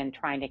interested in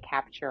trying to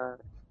capture,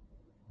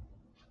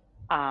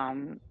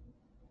 um,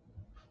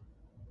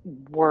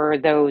 were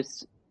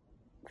those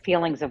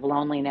feelings of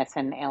loneliness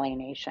and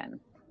alienation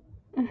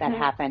that Hmm.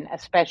 happen,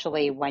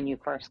 especially when you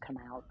first come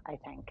out, I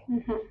think.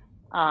 Hmm.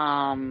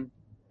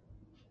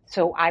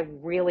 So I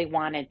really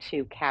wanted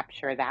to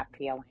capture that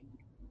feeling.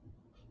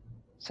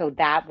 so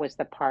that was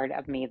the part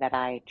of me that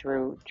I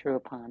drew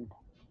upon.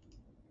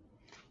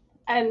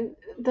 And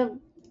the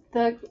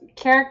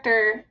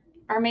character,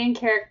 our main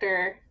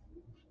character,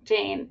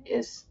 Jane,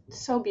 is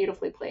so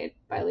beautifully played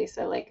by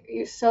Lisa. Like,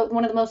 you're so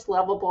one of the most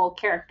lovable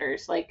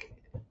characters. Like,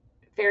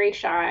 very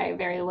shy,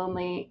 very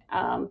lonely.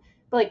 But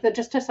like,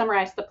 just to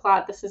summarize the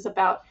plot, this is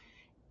about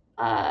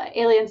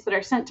aliens that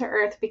are sent to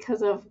Earth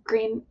because of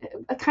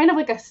kind of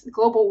like a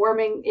global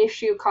warming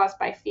issue caused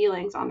by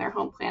feelings on their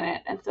home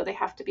planet, and so they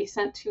have to be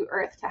sent to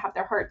Earth to have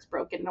their hearts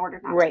broken in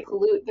order not to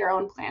pollute their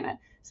own planet.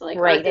 So like,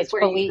 Earth is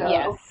where you go.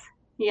 Yes.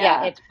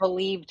 Yeah, it's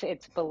believed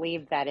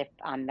that if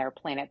on their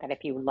planet, that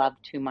if you love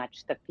too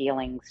much, the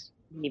feelings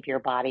leave your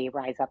body,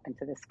 rise up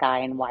into the sky,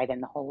 and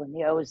widen the hole in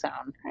the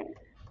ozone. Right.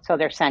 So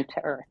they're sent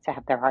to Earth to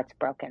have their hearts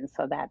broken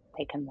so that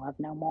they can love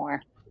no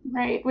more.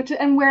 Right.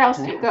 And where else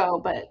do you go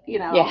but,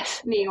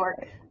 yes. New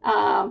York.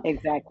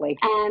 Exactly.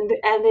 And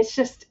it's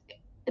just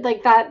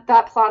like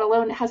that plot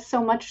alone has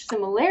so much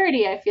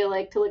similarity, I feel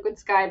like, to Liquid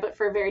Sky, but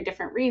for a very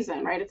different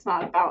reason, right? It's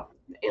not about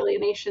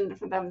alienation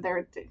for them.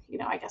 They're,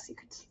 I guess you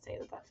could say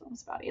that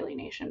film's about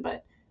alienation,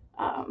 but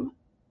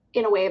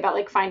in a way about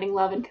like finding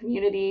love and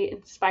community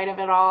in spite of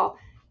it all.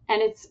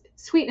 And it's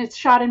sweet, and it's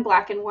shot in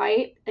black and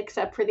white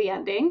except for the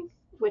ending,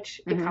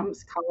 which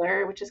becomes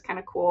color, which is kind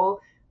of cool.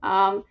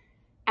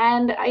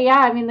 And yeah,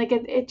 I mean, like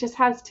it just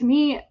has, to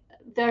me,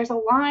 there's a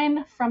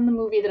line from the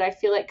movie that I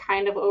feel like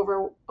kind of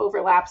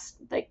overlaps.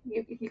 Like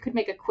you could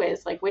make a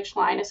quiz, like which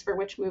line is for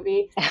which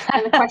movie.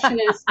 And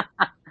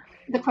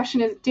the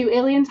question is, do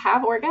aliens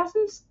have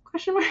orgasms? ?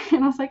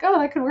 And I was like, oh,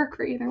 that could work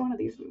for either one of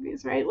these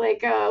movies, right?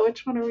 Like,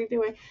 which one are we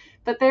doing?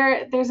 But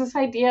there's this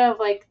idea of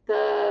like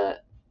the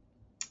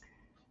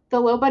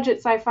low budget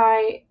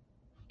sci-fi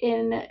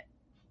in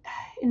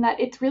that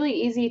it's really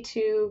easy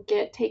to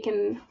get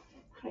taken.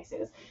 How do I say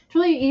this? It's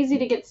really easy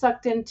to get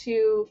sucked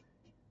into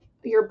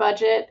your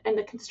budget and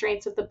the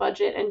constraints of the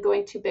budget and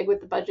going too big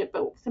with the budget.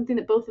 But something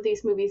that both of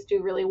these movies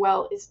do really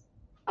well is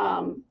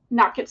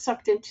not get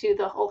sucked into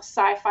the whole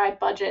sci-fi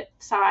budget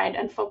side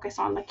and focus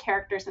on the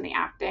characters and the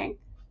acting.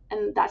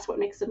 And that's what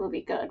makes the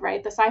movie good,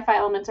 right? The sci-fi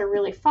elements are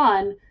really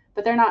fun,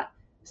 but they're not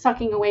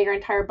sucking away your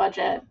entire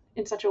budget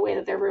in such a way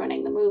that they're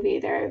ruining the movie.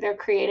 They're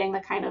creating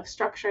the kind of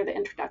structure, the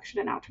introduction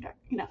and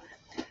outroduction,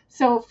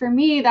 So for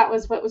me, that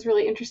was what was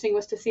really interesting,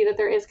 was to see that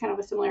there is kind of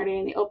a similarity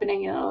in the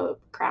opening.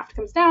 Craft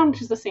comes down,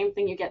 which is the same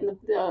thing you get in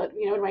the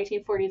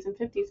 1940s and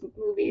 50s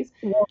movies.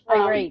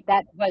 Right.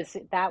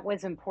 That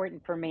was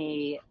important for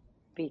me,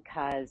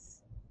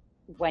 because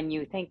when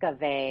you think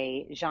of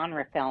a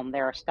genre film,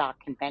 there are stock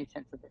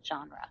conventions of the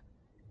genre.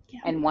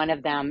 Yeah. And one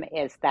of them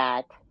is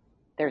that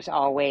there's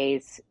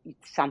always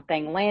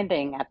something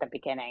landing at the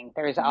beginning.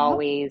 There's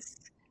always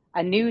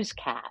a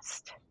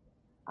newscast.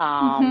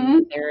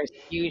 There's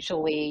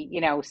usually,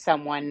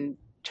 someone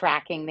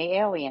tracking the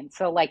alien.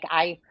 So like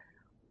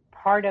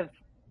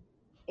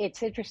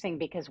it's interesting,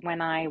 because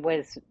when I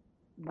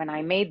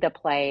made the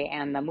play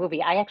and the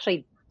movie, I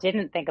actually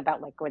didn't think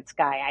about Liquid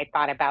Sky. I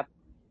thought about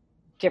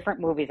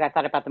different movies. I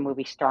thought about the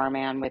movie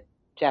Starman with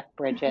Jeff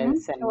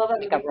Bridges and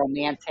like a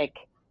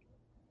romantic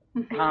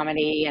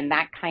comedy and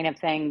that kind of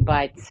thing.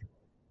 But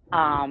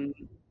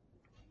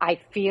I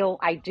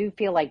do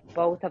feel like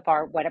both of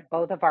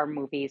our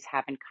movies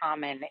have in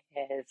common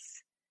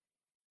is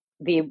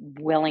the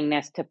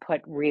willingness to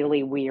put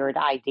really weird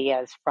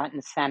ideas front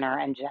and center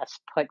and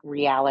just put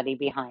reality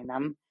behind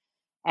them.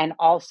 And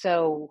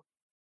also,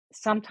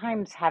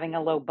 sometimes having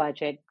a low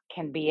budget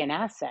can be an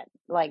asset.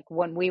 Like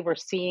when we were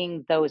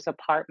seeing those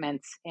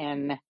apartments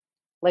in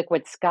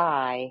Liquid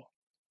Sky,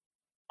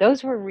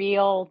 those were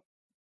real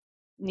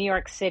New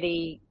York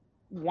City.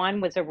 One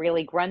was a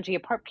really grungy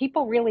apartment.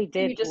 People really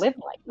did live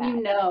like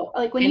that.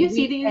 Like when you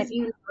see these,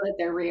 you know that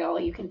they're real.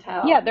 You can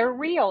tell. Yeah, they're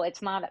real.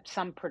 It's not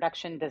some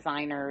production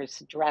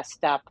designer's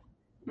dressed up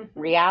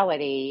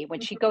reality. When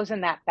she goes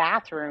in that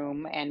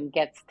bathroom and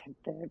gets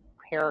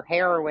her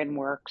heroin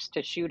works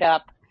to shoot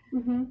up,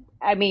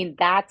 I mean,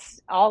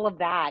 all of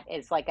that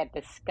is like a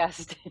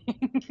disgusting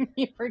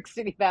New York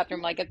City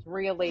bathroom. Like it's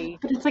really,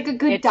 but it's like a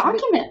good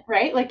document,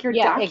 right? Like you're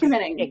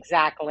documenting.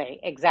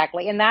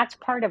 Exactly. And that's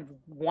part of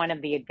one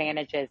of the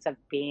advantages of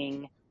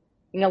being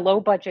in a low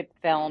budget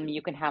film.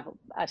 You can have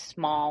a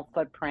small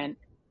footprint.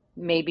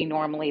 Maybe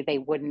normally they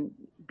wouldn't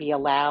be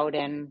allowed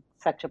in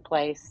such a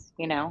place,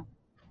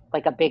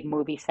 like a big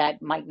movie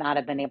set might not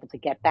have been able to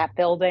get that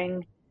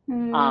building.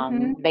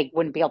 They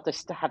wouldn't be able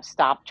to have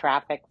stopped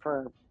traffic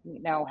for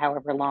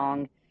however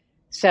long.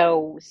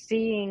 So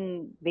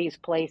seeing these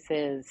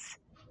places,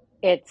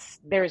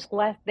 there's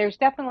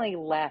definitely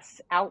less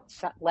of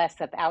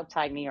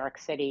outside New York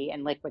City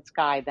and Liquid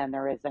Sky than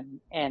there is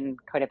in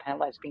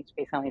Codependent Lesbian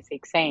Space Only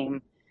Seek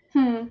Same.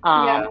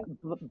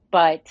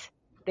 But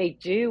they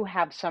do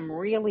have some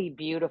really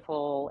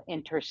beautiful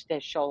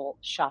interstitial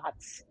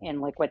shots in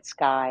Liquid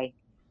Sky,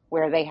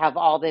 where they have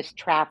all this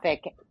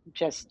traffic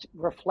just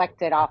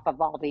reflected off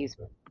of all these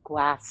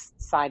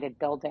glass-sided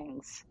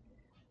buildings.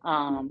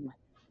 And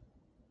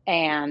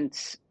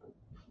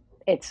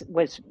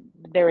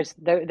there's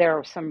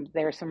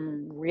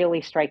some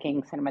really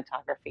striking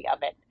cinematography of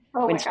it.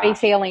 Oh When my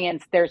Space gosh.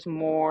 Aliens, there's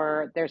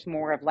more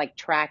of like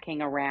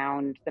tracking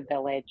around the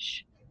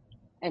village,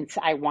 and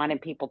so I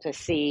wanted people to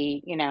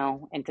see,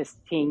 and to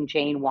seeing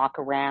Jane walk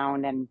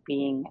around and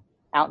being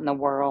out in the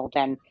world,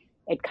 and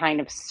it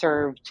kind of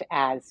served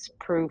as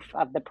proof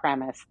of the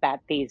premise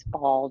that these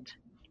bald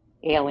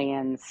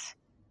aliens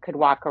could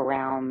walk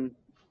around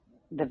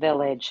the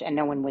village and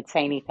no one would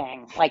say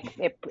anything. Like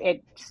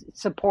it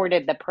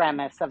supported the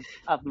premise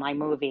of my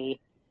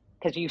movie,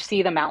 because you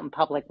see them out in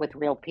public with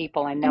real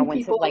people and no And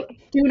one's people like,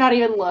 do not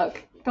even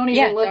look. Don't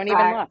yeah, even look don't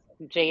even back. look.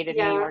 Jaded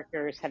New Yeah.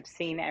 Yorkers have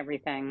seen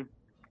everything.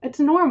 It's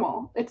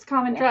normal. It's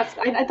common Yeah. dress.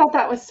 I thought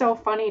that was so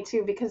funny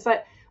too because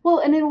that well,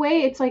 and in a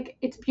way, it's like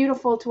it's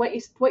beautiful to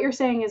what you're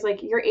saying is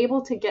like you're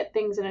able to get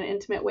things in an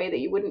intimate way that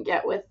you wouldn't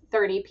get with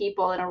 30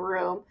 people in a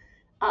room.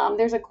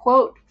 There's a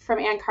quote from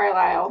Anne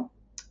Carlisle.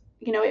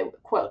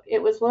 Quote,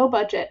 "It was low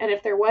budget, and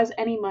if there was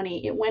any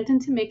money, it went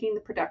into making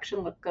the production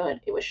look good.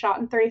 It was shot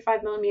in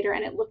 35 millimeter,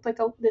 and it looked like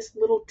this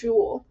little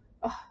jewel."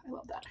 Oh, I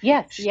love that.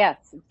 Yes.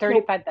 So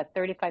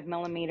 35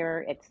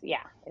 millimeter. It's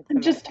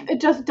just amazing.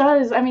 it just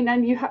does. I mean,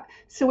 and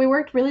so we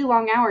worked really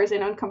long hours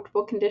in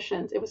uncomfortable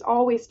conditions. It was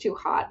always too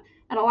hot,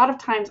 and a lot of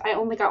times I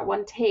only got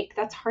one take.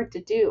 That's hard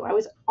to do. I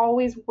was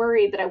always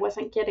worried that I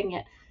wasn't getting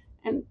it,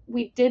 and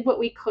we did what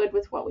we could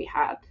with what we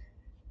had.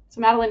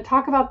 So Madeline,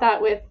 talk about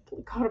that with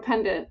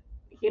Codependent.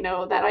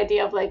 That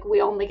idea of like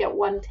we only get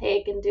one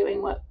take and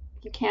doing what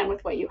you can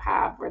with what you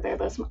have. Were there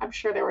those? I'm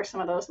sure there were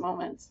some of those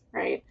moments,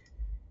 right?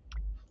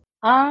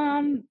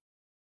 Um,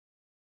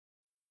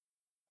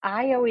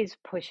 I always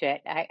push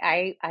it.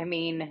 I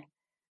mean,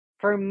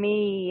 for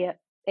me,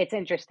 it's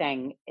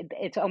interesting.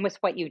 It's almost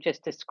what you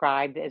just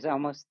described is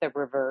almost the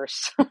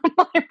reverse of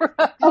my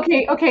rush.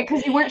 Okay,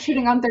 because you weren't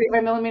shooting on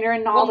 35 millimeter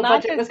and all Well, the not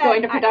budget just was that.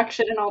 going to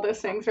production and all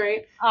those things,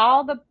 right?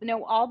 All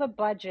the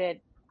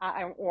budget,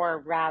 or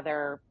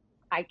rather,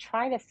 I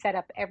try to set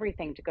up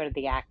everything to go to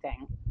the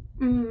acting,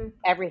 Mm,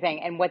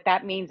 everything. And what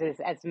that means is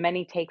as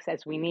many takes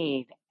as we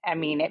need. I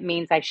mean, it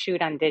means I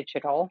shoot on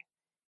digital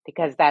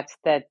because that's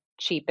the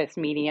cheapest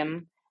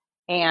medium.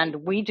 And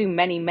we do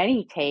many,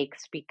 many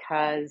takes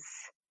because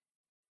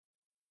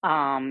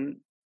um,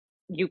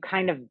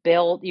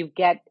 you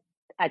get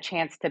a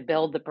chance to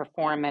build the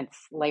performance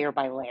layer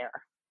by layer.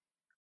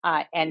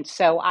 And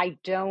so I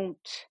don't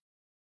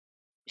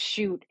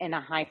shoot in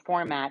a high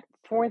format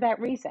for that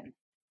reason,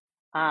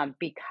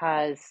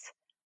 because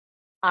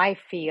I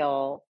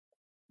feel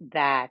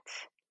that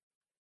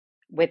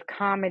with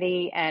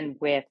comedy and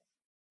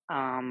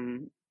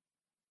um,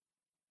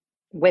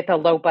 with a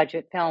low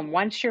budget film,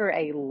 once you're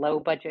a low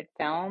budget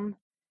film,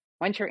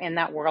 once you're in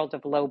that world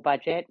of low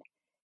budget,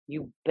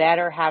 you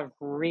better have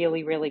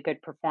really, really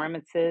good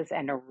performances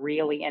and a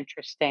really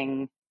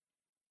interesting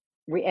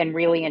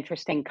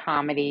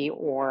comedy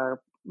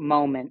or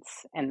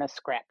moments in the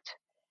script.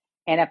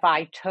 And if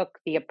I took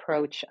the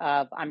approach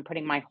of I'm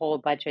putting my whole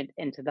budget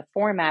into the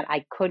format,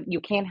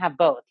 you can't have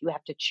both. You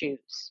have to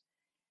choose.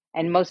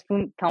 And most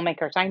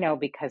filmmakers I know,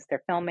 because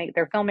they're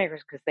filmmakers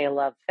because they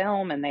love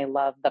film and they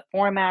love the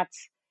formats.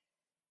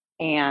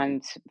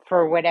 And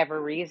for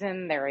whatever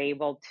reason, they're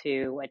able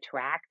to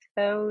attract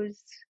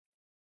those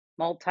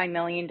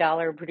multi-million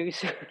dollar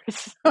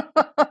producers.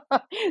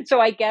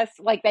 So I guess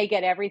like they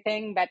get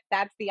everything, but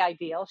that's the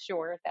ideal.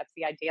 Sure, that's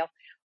the ideal.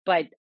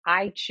 But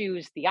I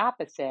choose the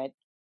opposite.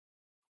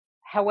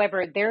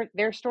 However,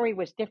 their story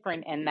was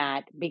different in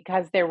that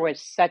because there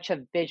was such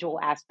a visual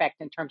aspect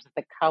in terms of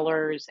the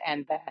colors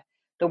and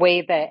the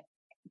way that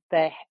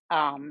the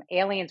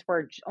aliens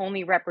were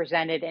only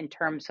represented in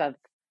terms of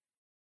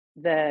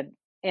the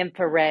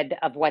infrared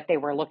of what they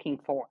were looking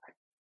for.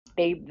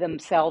 They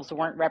themselves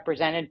weren't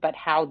represented, but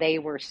how they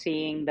were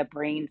seeing the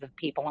brains of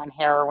people on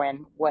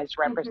heroin was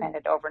hmm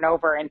represented over and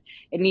over, and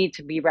it needed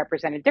to be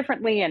represented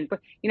differently. And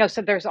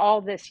so there's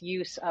all this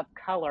use of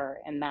color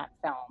in that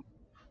film.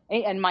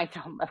 And my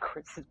film, of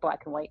course, is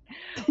black and white,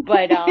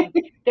 but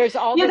there's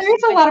all Yeah, this. there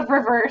is a lot of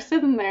reverse,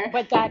 isn't there?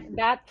 But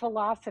that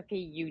philosophy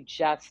you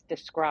just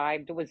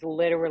described was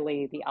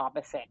literally the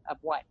opposite of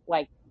what,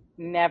 like,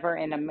 never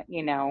in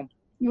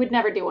You would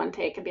never do one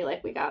take and be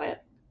like, we got it.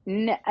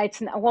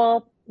 it's not,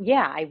 well,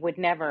 yeah, I would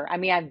never. I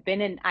mean,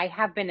 I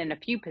have been in a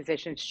few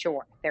positions.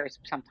 Sure,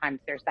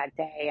 sometimes there's that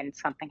day and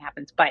something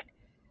happens, but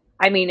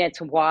I mean,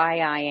 it's why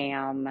I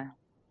am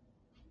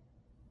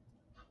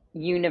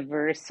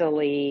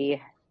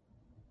universally.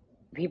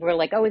 People are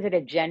like, "Oh, is it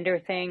a gender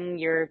thing?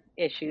 Your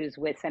issues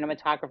with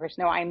cinematographers?"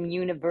 No, I'm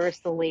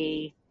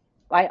universally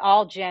by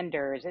all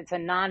genders. It's a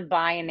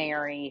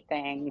non-binary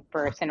thing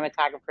for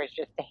cinematographers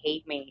just to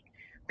hate me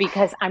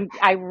because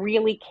I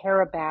really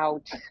care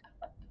about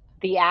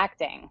the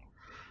acting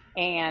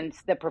and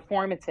the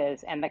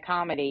performances and the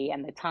comedy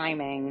and the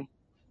timing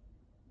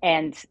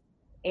and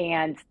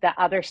the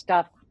other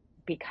stuff,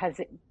 because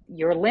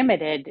you're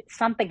limited.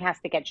 Something has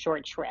to get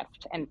short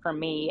shrift, and for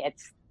me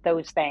it's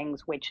those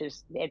things, which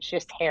is it's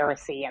just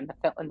heresy in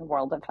the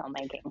world of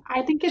filmmaking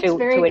I think it's to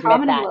very admit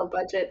common in that. low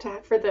budget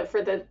for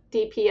the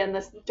DP and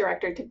the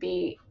director to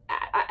be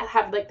I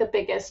have like the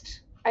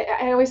biggest.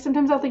 I always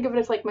sometimes I'll think of it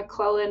as like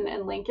McClellan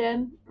and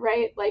Lincoln,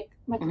 right? Like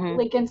Hmm.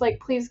 Lincoln's like,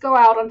 please go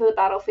out onto the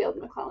battlefield.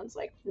 And McClellan's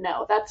like,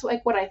 no. That's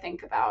like what I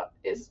think about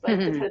is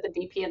like the Hmm. kind of the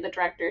DP and the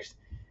director's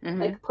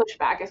Hmm. like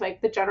pushback. Is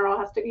like the general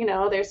has to,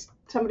 there's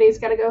somebody's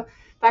got to go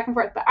back and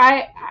forth. But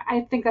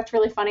I think that's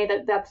really funny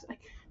that that's like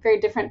very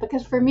different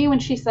because for me when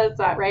she says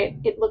that, right,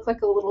 it looked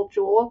like a little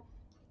jewel.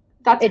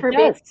 That's It her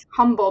being does.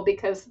 humble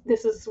because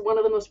this is one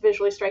of the most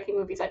visually striking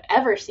movies I've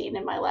ever seen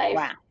in my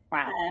life. Wow.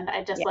 Wow. And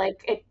I just Yeah.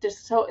 like it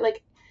just so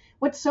like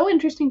what's so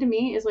interesting to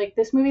me is like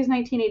this movie is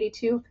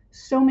 1982,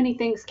 so many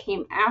things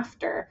came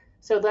after.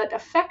 So that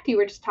effect you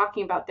were just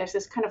talking about, there's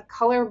this kind of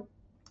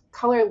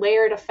color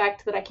layered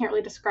effect that I can't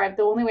really describe.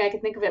 The only way I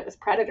could think of it was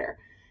Predator.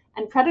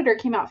 And Predator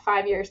came out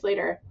 5 years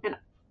later, and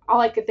all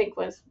I could think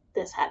was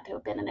this had to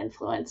have been an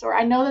influence. Or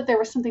I know that there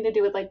was something to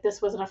do with like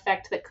this was an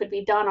effect that could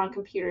be done on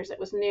computers that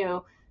was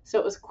new, so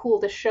it was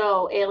cool to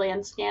show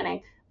alien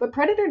scanning. But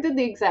Predator did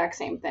the exact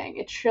same thing.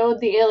 It showed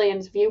the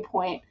alien's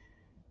viewpoint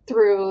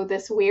through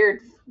this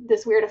weird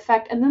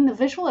effect, and then the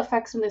visual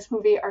effects in this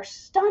movie are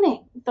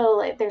stunning.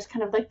 There's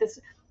kind of like this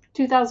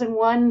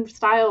 2001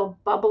 style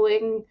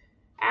bubbling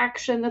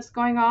action that's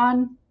going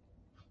on.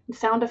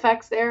 Sound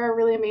effects there are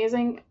really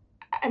amazing.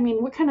 I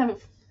mean, what kind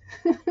of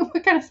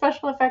what kind of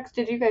special effects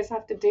did you guys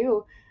have to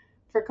do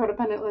for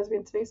Codependent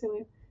Lesbian Space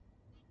Alien?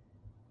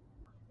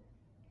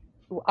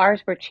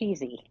 Ours were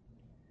cheesy.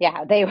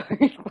 Yeah, they were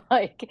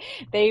like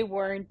they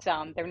weren't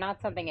they're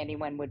not something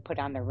anyone would put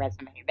on their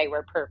resume. They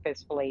were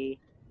purposefully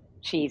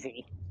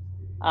cheesy.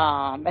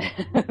 Um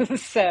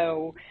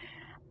so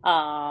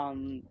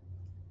um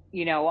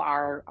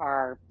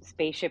our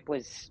spaceship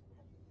was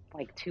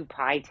like two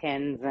pie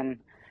tins, and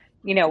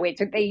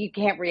you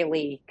can't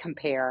really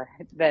compare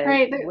the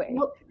Right. way.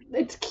 Well,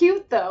 it's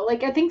cute though.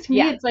 Like I think to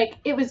me, Yeah, it's like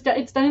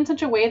it's done in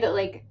such a way that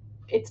like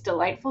it's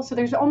delightful. So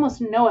there's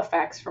almost no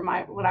effects from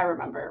my what I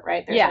remember.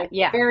 Right. There's yeah, like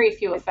yeah. very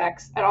few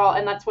effects at all,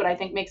 and that's what I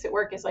think makes it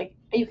work. Is like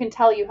you can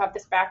tell you have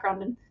this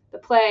background in the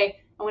play.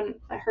 And when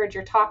I heard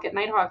your talk at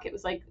Nighthawk, it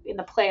was like in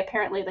the play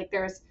apparently like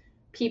there's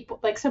people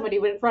like somebody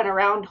would run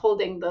around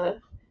holding the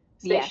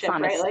Yes, spaceship,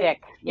 on a right? Like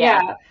stick. Yeah.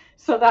 yeah.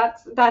 So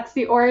that's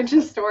the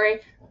origin story.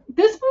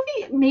 This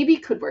movie maybe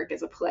could work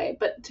as a play,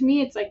 but to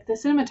me, it's like the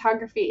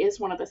cinematography is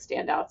one of the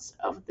standouts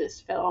of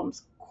this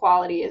film's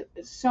quality.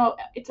 So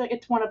it's like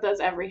it's one of those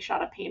every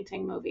shot a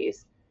painting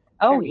movies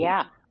for Oh me.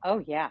 yeah.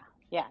 Oh yeah.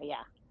 Yeah,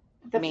 yeah.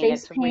 I The mean, face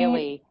it's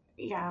paint, really,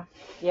 yeah,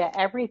 yeah,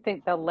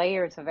 everything, the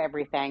layers of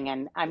everything.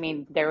 And I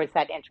mean, there was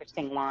that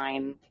interesting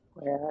line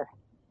where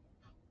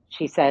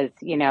she says,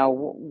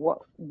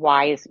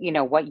 why is,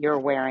 what you're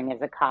wearing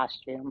is a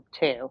costume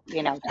too,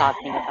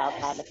 talking about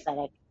that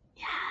aesthetic.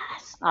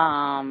 yes,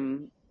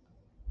 Um,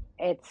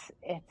 it's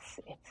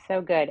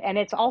so good. And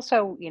it's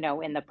also,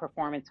 in the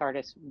performance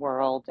artist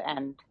world.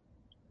 And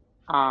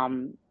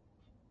um,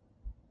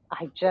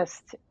 I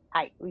just,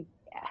 I,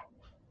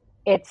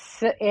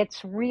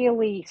 it's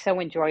really so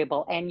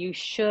enjoyable. And you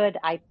should,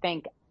 I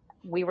think,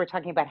 we were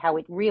talking about how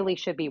it really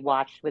should be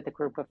watched with a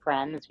group of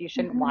friends. You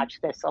shouldn't mm-hmm, watch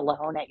this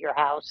alone at your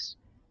house.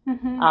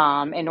 mm-hmm,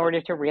 In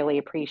order to really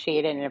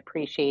appreciate it and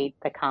appreciate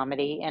the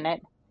comedy in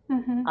it,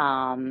 mm-hmm.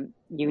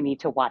 you need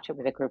to watch it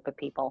with a group of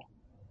people.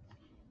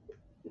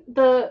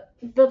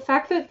 The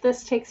fact that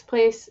this takes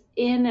place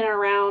in and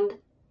around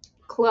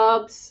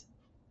clubs,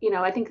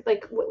 I think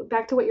like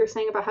back to what you're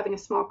saying about having a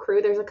small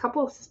crew. There's a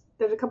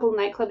couple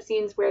nightclub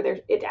scenes where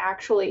it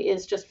actually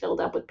is just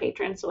filled up with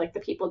patrons. So like the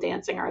people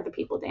dancing are the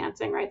people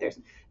dancing, right? There's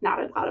not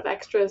a lot of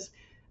extras,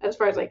 as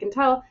far as I can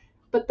tell.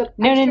 But the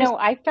No, no, extras, no.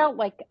 I felt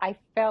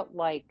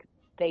like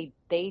they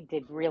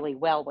did really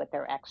well with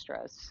their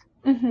extras.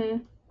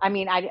 hmm I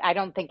mean, I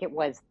don't think it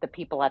was the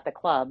people at the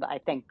club. I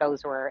think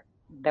those were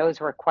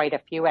quite a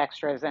few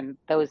extras, and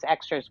those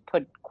extras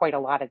put quite a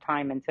lot of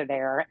time into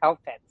their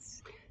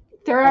outfits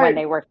there when are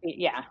they were,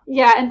 yeah.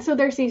 yeah, and so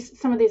there's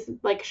some of these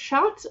like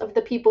shots of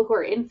the people who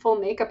are in full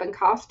makeup and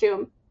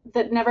costume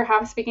that never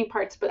have speaking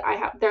parts, but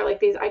they're like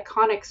these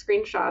iconic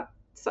screenshots,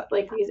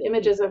 like these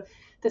images of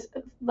this.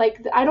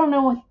 Like I don't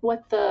know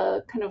what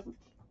the kind of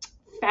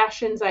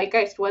fashion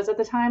zeitgeist was at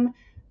the time,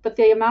 but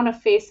the amount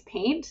of face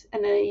paint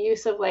and the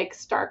use of like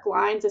stark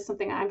lines is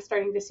something I'm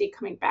starting to see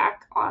coming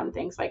back on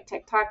things like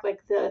TikTok.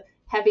 Like the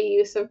heavy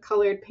use of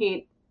colored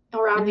paint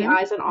around the Hmm.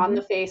 eyes and on Hmm.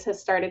 the face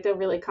has started to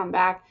really come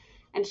back.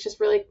 And it's just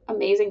really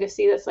amazing to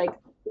see this like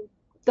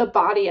the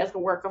body as a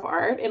work of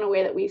art in a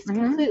way that we've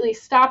Hmm. completely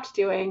stopped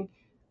doing,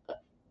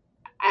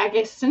 I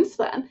guess, since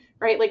then,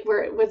 right? Like,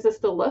 where was this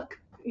the look,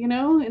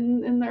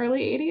 in the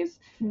early 80s?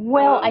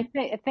 Well, I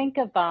think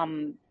of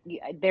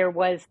there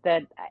was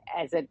the,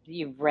 as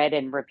you've read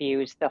in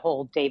reviews, the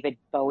whole David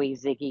Bowie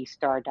Ziggy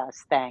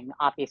Stardust thing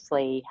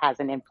obviously has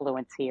an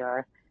influence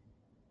here,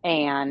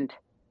 and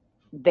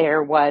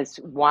there was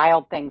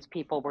wild things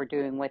people were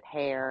doing with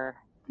hair.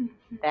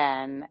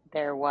 Then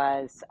there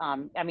was,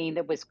 I mean,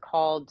 it was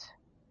called,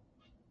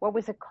 what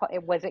was it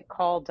called? Was it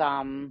called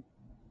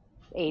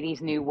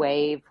 80s New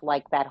Wave?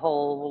 Like that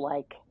whole,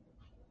 like,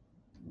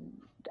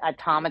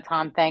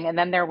 automaton thing. And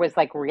then there was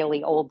like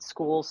really old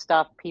school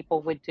stuff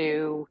people would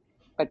do,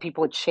 but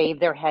people would shave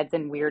their heads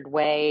in weird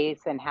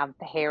ways and have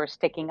the hair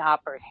sticking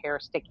up or hair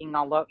sticking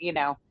all over,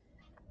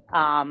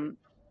 Um,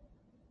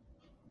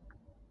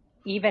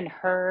 even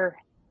her,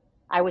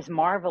 I was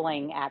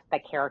marveling at the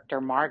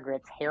character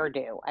Margaret's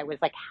hairdo. I was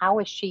like,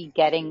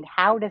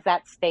 how does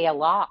that stay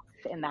aloft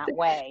in that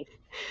way?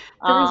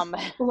 There was Um,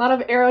 a lot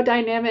of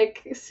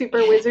aerodynamic super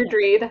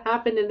wizardry that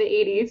happened in the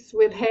 80s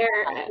with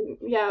hair, and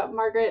yeah,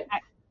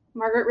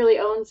 Margaret really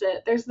owns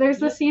it. There's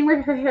the yeah, scene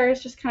where her hair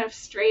is just kind of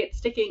straight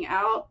sticking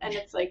out, and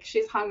it's like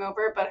she's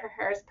hungover, but her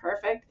hair is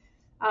perfect.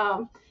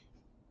 Um,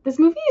 this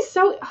movie is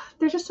so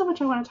there's just so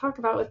much I want to talk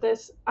about with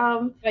this.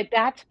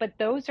 but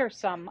those are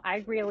some,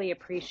 I really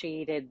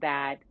appreciated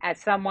that as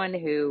someone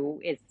who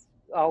is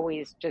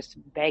always just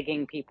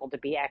begging people to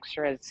be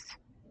extras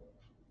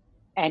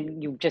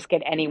and you just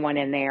get anyone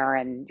in there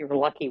and you're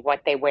lucky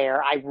what they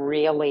wear.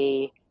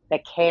 The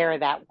care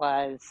that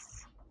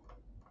was,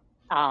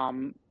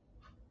 um,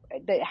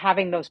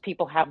 having those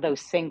people have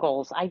those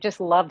singles. I just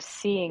love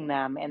seeing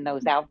them in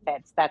those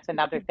outfits. That's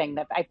another thing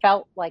that I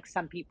felt like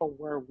some people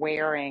were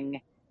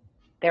wearing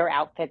their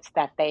outfits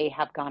that they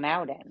have gone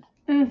out in.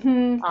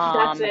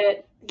 That's Um,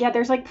 it. Yeah,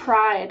 there's like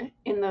pride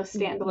in those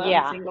standalone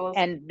yeah, singles.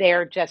 and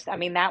they're just, I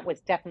mean, that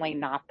was definitely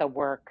not the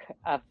work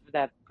of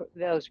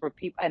those were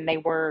people, and they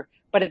were,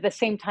 but at the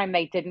same time,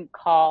 they didn't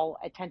call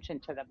attention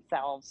to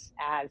themselves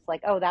as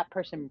like, oh, that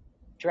person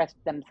dressed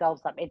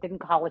themselves up. It didn't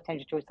call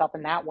attention to itself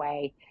in that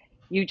way.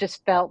 You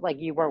just felt like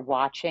you were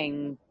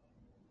watching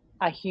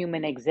a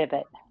human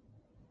exhibit.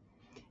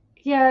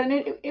 Yeah, and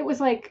it was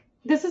like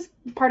this is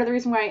part of the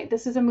reason why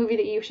this is a movie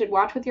that you should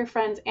watch with your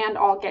friends and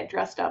all get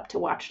dressed up to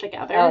watch Oh,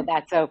 together.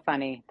 that's so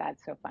funny.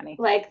 That's so funny.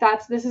 Like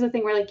this is a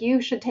thing where like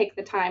you should take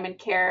the time and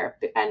care.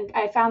 And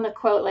I found the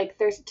quote like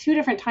there's two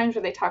different times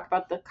where they talk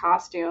about the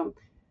costume.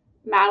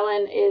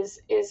 Madeline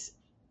is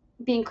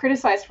being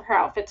criticized for her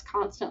outfits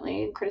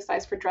constantly and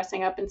criticized for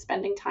dressing up and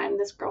spending time.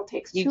 This girl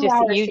takes You 2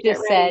 hours to get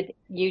ready.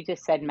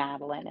 just said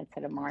Madeline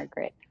instead of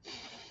Margaret.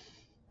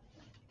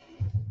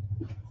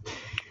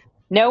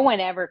 No one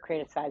ever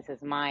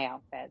criticizes my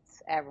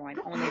outfits. Everyone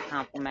only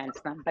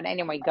compliments them. But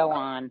anyway, go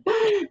on.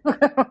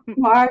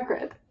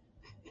 Margaret,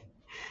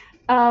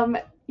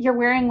 you're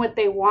wearing what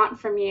they want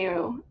from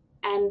you,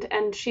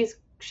 and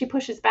she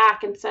pushes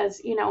back and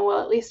says,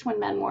 well, at least when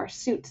men wore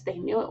suits, they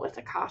knew it was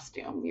a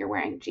costume. You're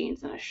wearing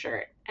jeans and a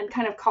shirt, and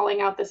kind of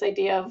calling out this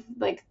idea of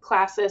like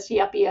classist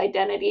yuppie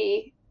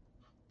identity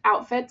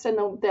outfits, and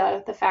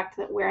the fact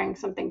that wearing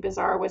something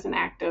bizarre was an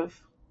act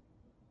of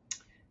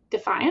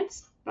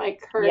defiance.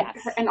 Like her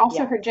Yes, and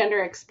also yes. her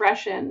gender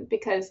expression,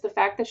 because the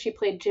fact that she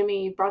played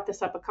Jimmy, you brought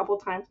this up a couple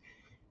times,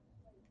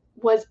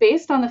 was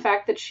based on the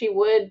fact that she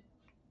would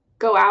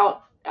go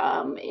out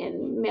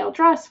in male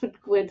dress,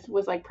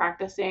 was like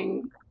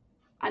practicing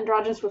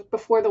androgynous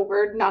before the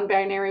word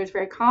non-binary was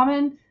very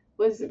common.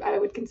 Was I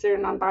would consider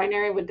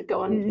non-binary would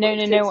go on No,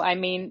 no, to no. I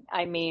mean,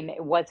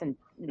 it wasn't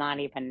not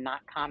even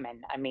not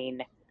common. I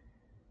mean,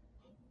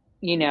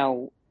 you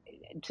know,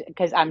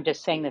 because I'm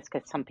just saying this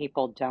because some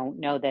people don't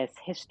know this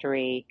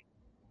history.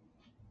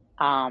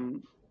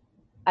 Um,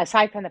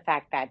 Aside from the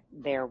fact that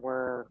there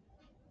were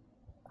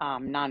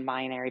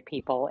non-binary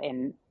people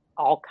in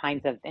all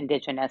kinds of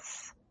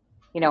indigenous,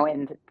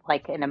 in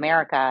like in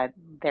America,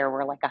 there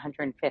were like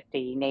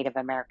 150 Native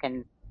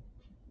American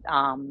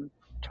um,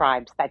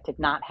 tribes that did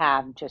not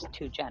have just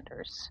two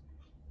genders.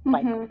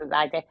 Like mm-hmm. the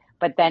idea,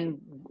 but then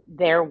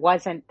there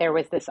was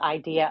this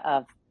idea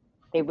of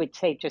they would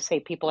just say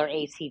people are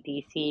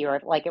ACDC,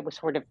 or like it was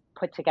sort of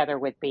put together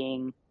with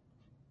being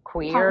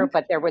queer, Punk.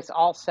 but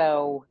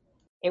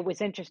it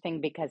was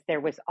interesting because there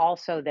was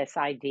also this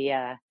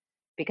idea,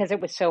 because it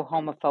was so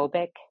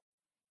homophobic,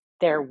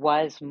 there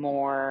was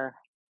more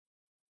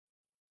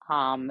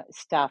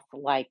stuff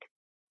like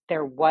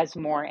there was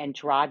more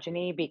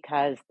androgyny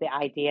because the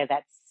idea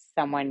that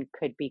someone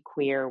could be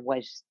queer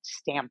was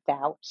stamped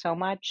out so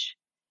much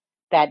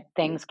that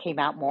things came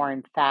out more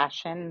in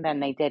fashion than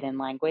they did in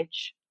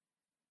language.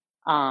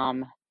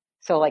 Um,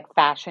 so, like,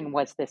 fashion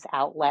was this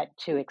outlet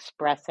to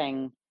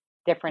expressing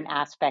different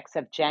aspects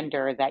of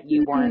gender that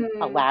you weren't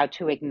Mm, allowed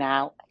to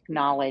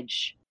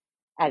acknowledge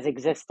as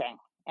existing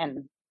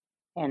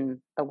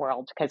in the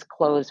world because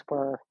clothes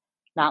were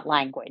not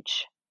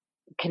language.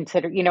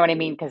 You know what I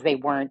mean? Because they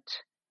weren't.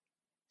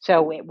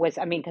 So it was,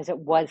 I mean, because it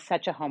was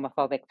such a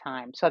homophobic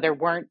time. So there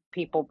weren't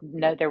people,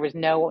 no, there was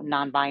no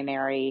non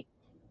binary.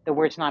 The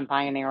words non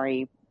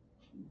binary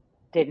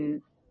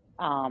didn't,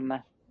 um,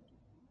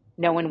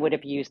 no one would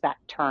have used that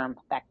term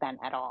back then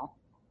at all.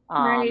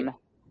 right.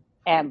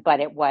 Um, but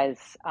it was,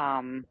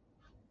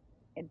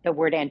 the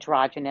word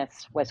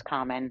androgynous was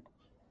common.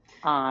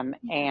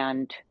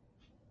 And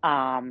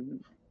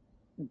um,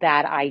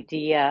 that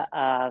idea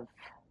of,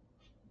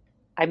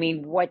 I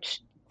mean,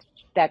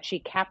 that she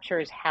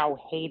captures how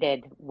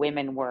hated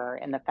women were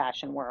in the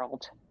fashion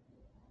world,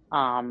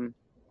 um,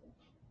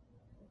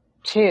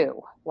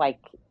 too. Like,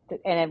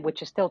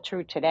 which is still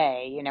true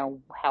today,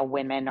 how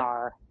women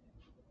are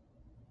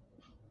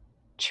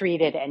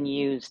treated and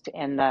used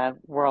in the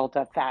world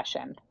of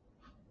fashion.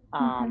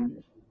 Hmm.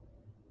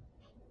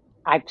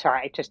 I'm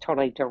sorry, I just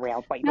totally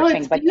derailed what you were No,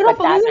 saying, it's but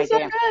beautiful. that This is so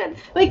idea. good.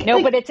 Like, No,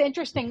 like, but it's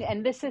interesting,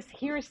 and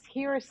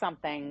here's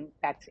something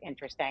that's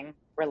interesting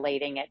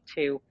relating it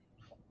to,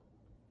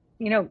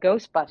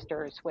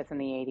 Ghostbusters was in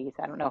the 80s.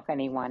 I don't know if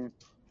anyone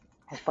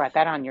has brought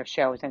that on your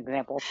show as an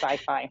example of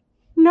sci-fi.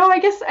 no, I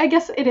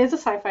guess it is a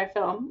sci-fi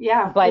film.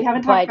 Yeah, we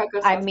haven't talked But about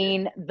I Ghostbusters.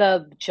 mean,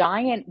 the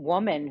giant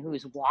woman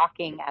who's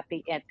walking at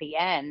the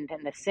end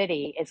in the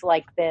city is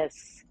like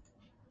this.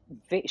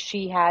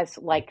 She has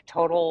like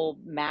total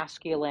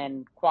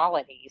masculine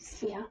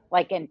qualities. Yeah.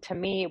 Like, and to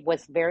me, it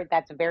was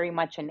that's very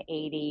much an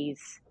 80s.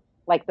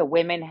 Like the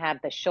women had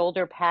the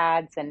shoulder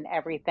pads and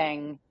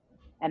everything,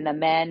 and the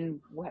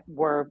men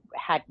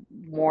had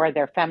more of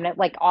their feminine,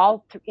 like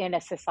in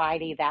a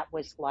society that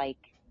was like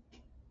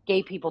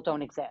gay people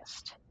don't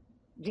exist.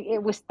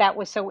 That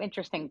was so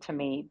interesting to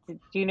me. Do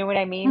you know what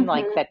I mean?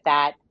 Like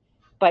Hmm.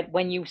 but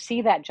when you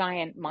see that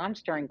giant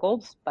monster in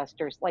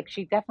Ghostbusters, like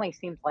she definitely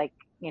seems like,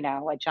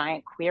 a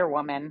giant queer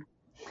woman.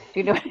 Do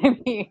you know what I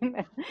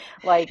mean?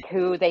 Like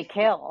who they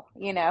kill.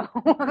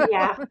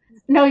 Yeah.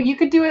 No, you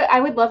could do it. I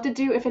would love to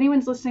do, if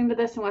anyone's listening to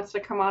this and wants to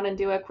come on and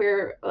do a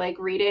queer like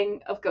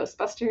reading of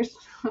Ghostbusters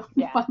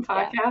Yeah, on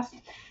yeah.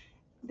 podcast,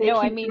 they No,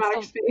 I keep mean,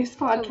 dramatic space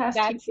so podcast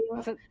that's keeps you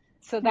up. so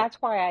so that's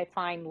why I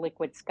find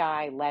Liquid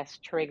Sky less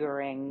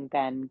triggering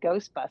than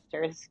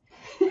Ghostbusters,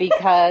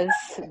 because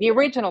the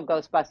original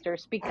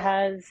Ghostbusters,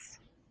 because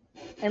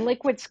in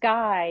Liquid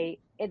Sky,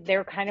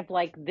 they're kind of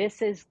like,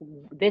 this is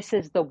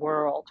the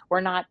world.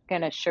 We're not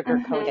going to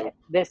sugarcoat Hmm. it.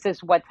 This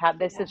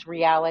is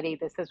reality.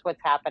 This is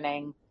what's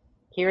happening.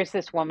 Here's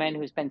this woman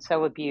who's been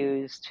so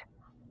abused.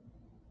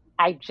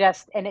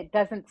 And it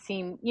doesn't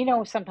seem,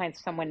 sometimes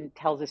someone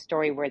tells a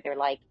story where they're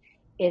like,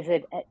 is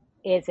it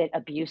is it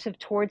abusive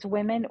towards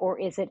women, or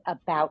is it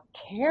about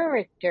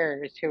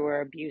characters who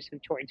are abusive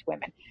towards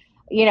women?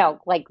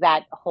 Like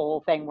that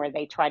whole thing where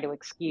they try to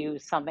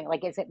excuse something,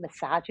 like, is it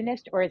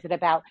misogynist or is it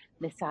about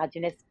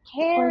misogynist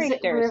Or is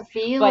it characters?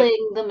 But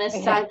revealing the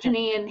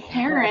misogyny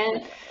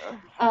inherent?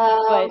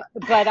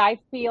 but I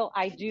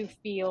do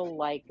feel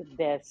like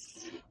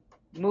this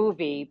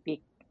movie,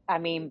 I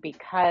mean,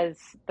 because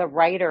the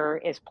writer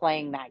is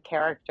playing that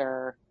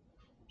character,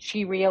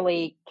 she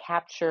really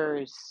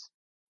captures.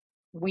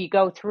 We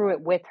go through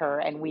it with her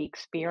and we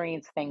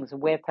experience things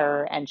with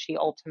her, and she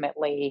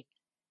ultimately,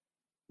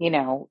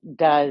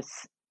 does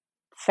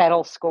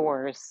settle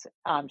scores.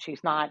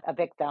 She's not a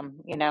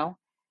victim.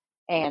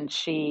 And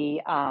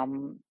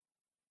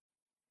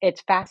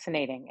it's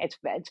fascinating.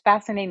 It's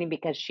fascinating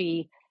because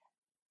she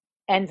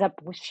has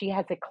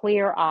a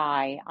clear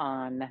eye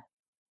on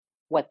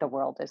what the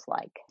world is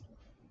like.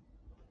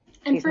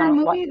 And She's for a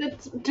not what. movie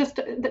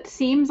that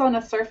seems on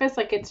the surface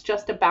like it's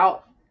just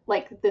about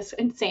like this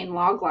insane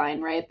log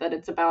line, right? That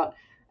it's about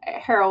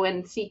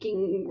heroin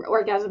seeking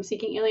orgasm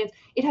seeking aliens.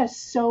 It has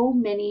so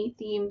many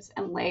themes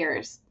and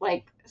layers.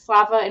 Like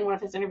Slava in one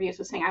of his interviews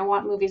was saying, I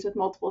want movies with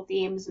multiple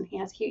themes, and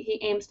he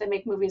aims to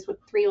make movies with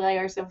 3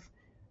 layers of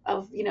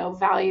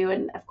value,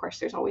 and of course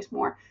there's always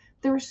more.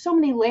 There were so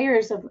many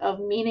layers of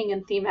meaning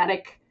and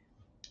thematic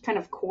kind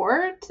of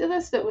core to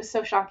this that was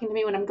so shocking to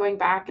me when I'm going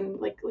back and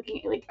like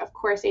looking at, like, of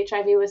course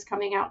HIV was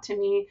coming out to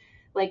me,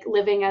 like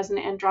living as an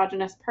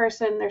androgynous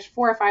person. There's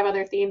 4 or 5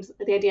 other themes.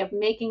 The idea of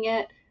making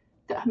it,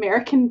 the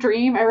American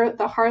dream. I wrote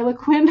the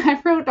Harlequin. I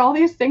wrote all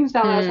these things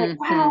down. I was like, Hmm.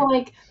 wow,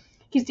 like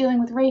he's dealing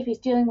with rape, he's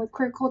dealing with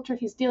queer culture,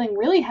 he's dealing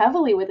really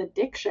heavily with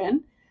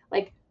addiction,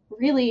 like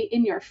really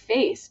in your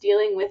face,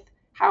 dealing with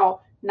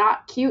how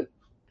not cute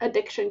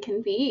addiction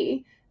can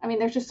be. I mean,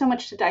 there's just so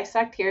much to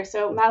dissect here.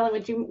 So, Madeline,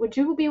 would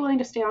you be willing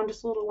to stay on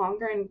just a little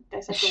longer and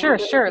dissect a little Sure,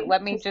 bit with sure. me?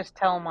 Let me just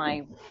tell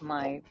my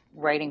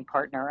writing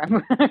partner.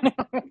 I'm running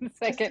out in a Just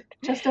second.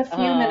 just a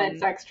few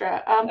minutes Um,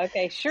 extra.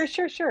 okay, sure,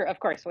 sure, sure. Of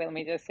course. Wait, let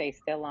me just say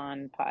still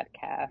on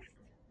podcast.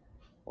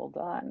 Hold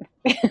on.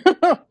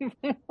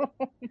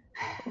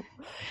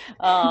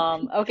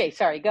 Okay,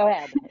 sorry. Go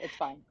ahead. It's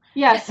fine.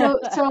 Yeah.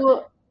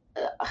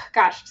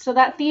 Gosh. So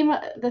that theme,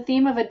 the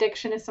theme of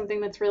addiction, is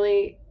something that's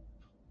really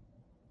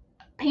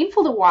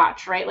painful to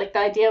watch, right? Like the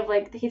idea of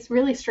like he's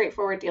really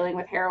straightforward dealing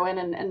with heroin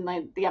and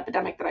like the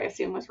epidemic that I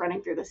assume was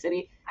running through the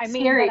city. I mean, but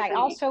Scary for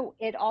me.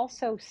 it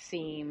also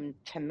seemed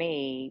to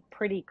me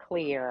pretty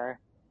clear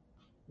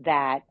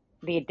that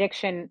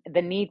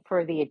the need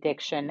for the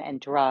addiction and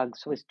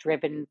drugs was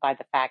driven by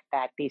the fact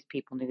that these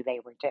people knew they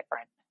were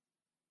different.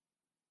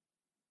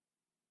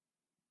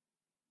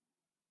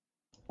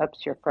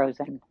 Oops, you're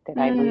frozen. Did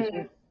I lose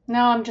you?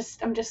 No, I'm just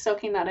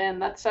soaking that in.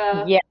 That's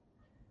Yeah,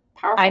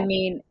 I powerful.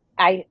 mean,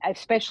 I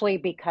especially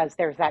because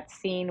there's that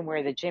scene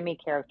where the Jimmy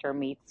character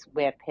meets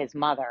with his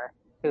mother,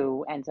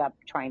 who ends up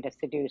trying to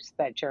seduce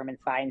the German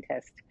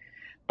scientist.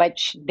 But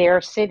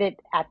they're seated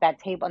at that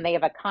table, and they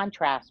have a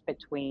contrast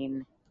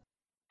between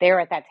they're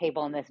at that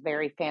table in this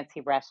very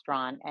fancy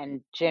restaurant,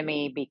 and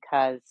Jimmy,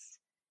 because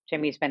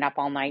Jimmy's been up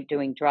all night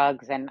doing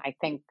drugs and I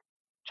think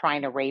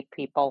trying to rape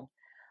people.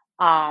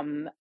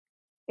 Um,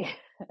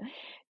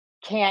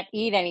 can't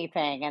eat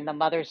anything. And the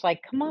mother's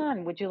like, come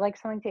on, would you like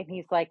something to eat? And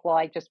he's like,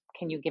 well,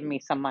 can you give me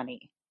some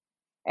money?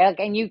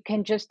 And you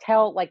can just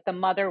tell, like, the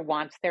mother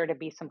wants there to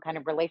be some kind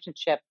of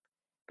relationship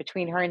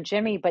between her and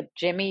Jimmy, but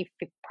Jimmy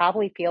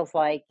probably feels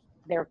like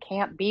there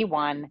can't be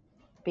one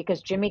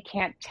because Jimmy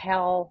can't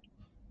tell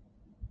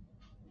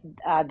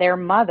their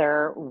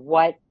mother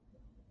what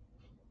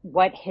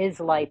his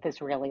life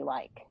is really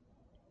like.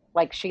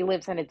 Like, she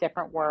lives in a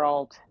different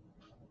world.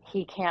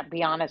 He can't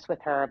be honest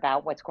with her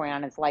about what's going on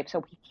in his life,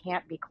 so he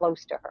can't be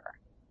close to her.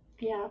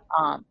 Yeah.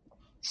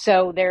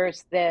 So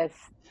there's this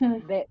Hmm.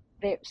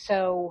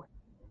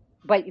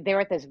 but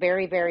they're at this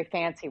very, very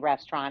fancy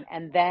restaurant,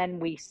 and then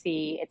we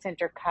see it's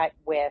intercut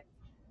with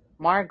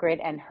Margaret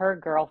and her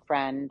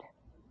girlfriend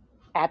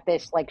at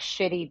this like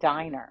shitty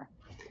diner,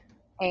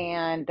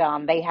 and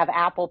they have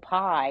apple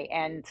pie,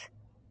 and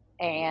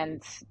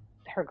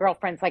her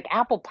girlfriend's like,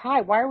 apple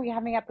pie, why are we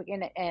having apple?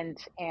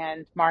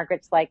 And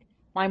Margaret's like,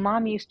 my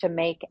mom used to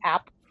make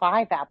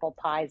 5 apple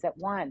pies at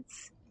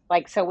once.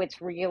 Like, so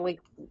it's really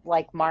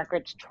like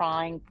Margaret's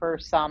trying for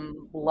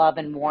some love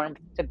and warmth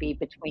to be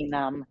between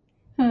them,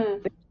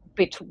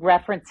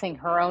 referencing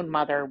her own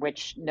mother,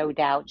 which no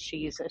doubt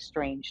she's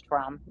estranged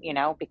from,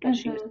 because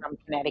she was from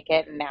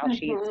Connecticut, and now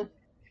she's,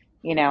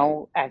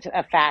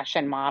 a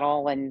fashion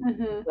model and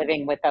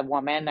living with a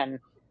woman.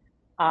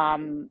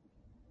 And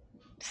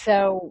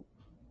so,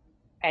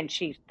 and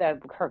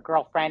her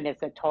girlfriend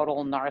is a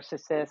total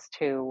narcissist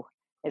who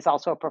is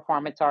also a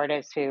performance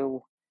artist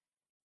who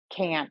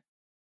can't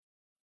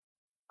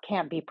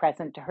be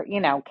present to her,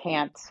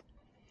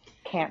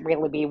 can't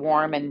really be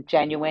warm and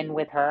genuine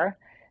with her.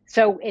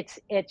 So it's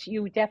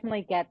you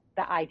definitely get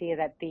the idea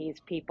that these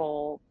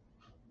people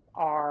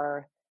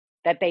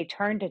that they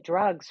turn to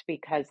drugs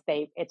because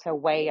it's a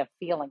way of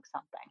feeling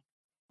something,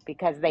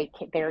 because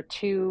they're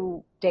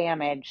too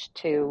damaged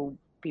to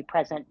be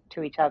present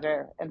to each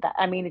other. And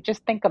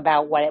just think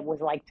about what it was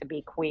like to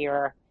be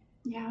queer.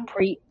 Yeah.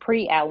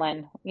 Pre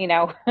Ellen,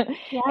 Yeah.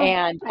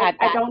 And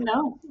I don't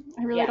know.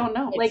 I really don't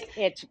know.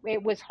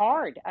 It was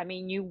hard.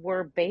 You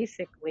were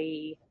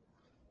basically,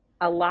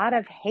 a lot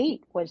of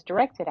hate was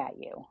directed at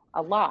you,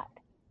 a lot.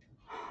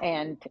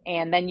 And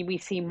then we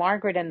see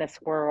Margaret in this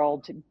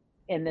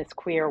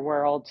queer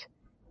world,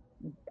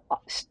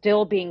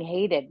 still being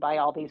hated by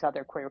all these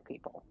other queer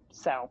people.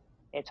 So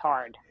it's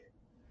hard.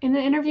 In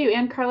the interview,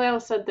 Anne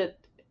Carlisle said that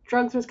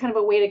drugs was kind of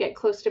a way to get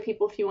close to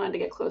people if you wanted to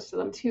get close to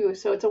them too.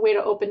 So it's a way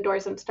to open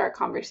doors and start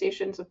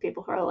conversations with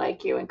people who are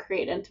like you and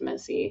create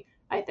intimacy,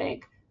 I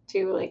think,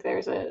 too. Like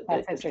there's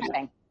That's interesting.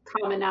 Kind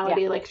of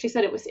commonality. Yeah. Like she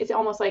said, it's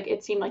almost like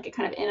it seemed like a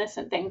kind of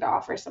innocent thing to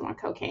offer someone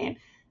cocaine,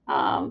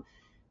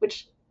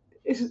 which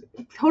is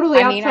totally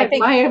outside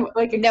my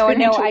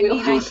experiential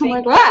wheelhouse. I'm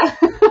like, what?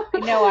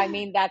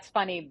 No, that's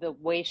funny. The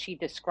way she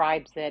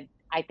describes it,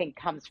 I think,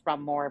 comes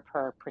from more of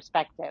her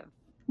perspective.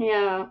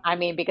 Yeah.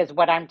 Because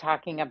what I'm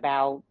talking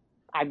about,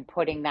 I'm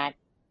putting that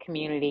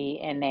community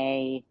in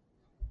a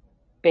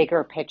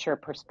bigger picture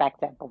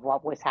perspective of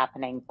what was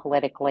happening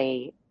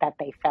politically that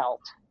they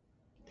felt,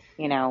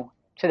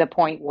 to the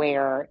point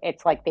where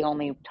it's like the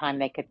only time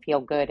they could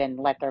feel good and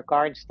let their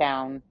guards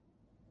down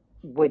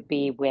would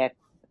be with,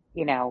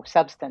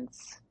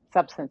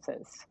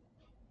 substances.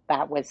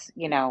 That was,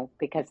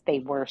 because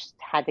they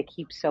had to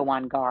keep so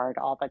on guard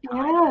all the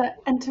time. Yeah,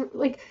 and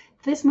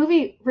this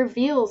movie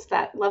reveals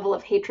that level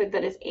of hatred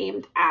that is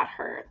aimed at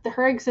her.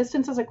 Her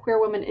existence as a queer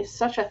woman is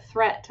such a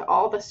threat to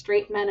all the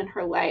straight men in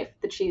her life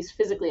that she's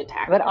physically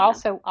attacked. But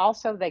also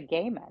the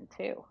gay men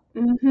too.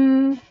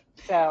 Mm-hmm.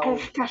 So,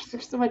 gosh,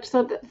 there's so much.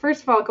 So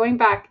first of all, going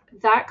back,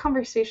 that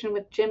conversation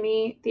with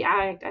Jimmy, the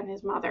addict, and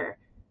his mother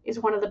is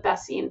one of the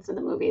best scenes in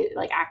the movie,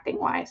 like acting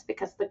wise,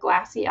 because the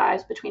glassy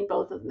eyes between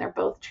both of them, they're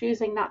both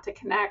choosing not to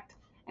connect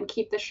and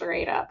keep the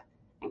charade up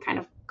and kind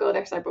of go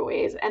their separate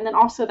ways. And then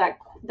also that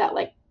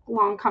like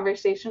long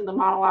conversation, the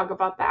monologue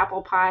about the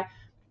apple pie.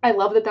 I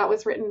love that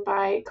was co-written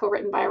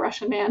by a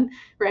Russian man,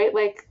 right?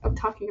 Like, I'm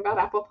talking about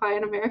apple pie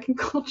in American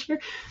culture.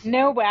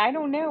 No, but I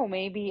don't know.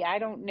 Maybe, I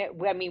don't know.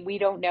 We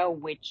don't know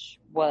which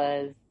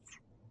was,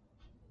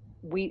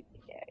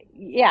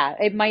 yeah,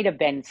 it might have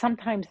been.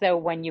 Sometimes, though,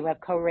 when you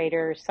have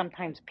co-writers,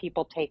 sometimes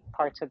people take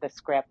parts of the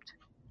script.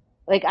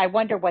 Like, I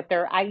wonder what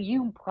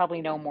you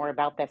probably know more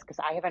about this because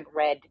I haven't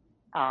read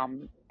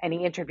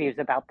any interviews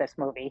about this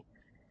movie.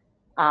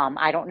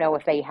 I don't know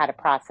if they had a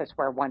process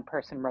where one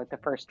person wrote the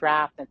first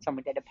draft and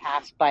someone did a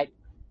pass, but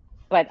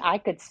I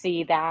could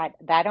see that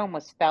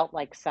almost felt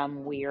like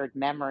some weird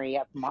memory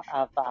of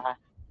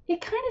it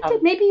kind of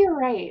did. Maybe you're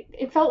right.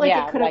 It felt like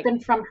it could have been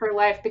from her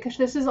life because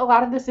a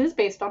lot of this is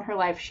based on her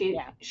life.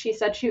 She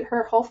said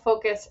her whole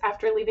focus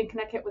after leaving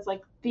Connecticut was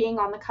like being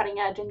on the cutting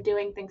edge and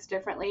doing things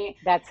differently.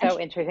 That's so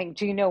interesting.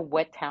 Do you know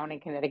what town in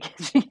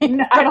Connecticut?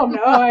 I don't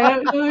know. I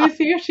don't know. Let me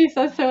see if she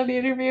says so in the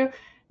interview.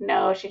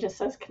 No, she just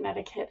says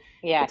Connecticut.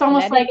 Yeah, it's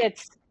almost like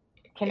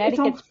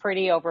Connecticut's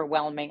pretty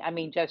overwhelming.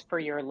 Just for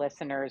your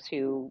listeners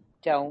who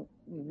don't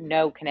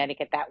know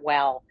Connecticut that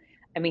well,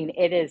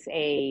 it is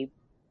a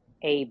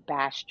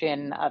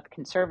bastion of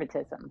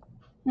conservatism.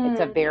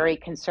 It's a very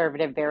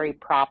conservative, very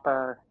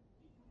proper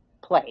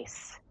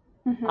place.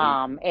 Mm-hmm.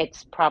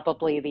 It's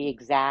probably the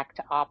exact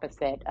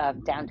opposite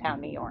of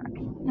downtown New York,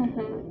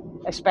 Mm-hmm.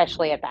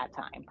 especially at that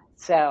time.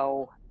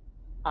 So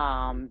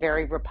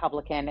very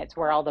Republican. It's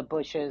where all the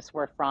Bushes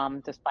were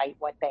from, despite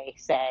what they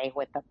say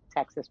with the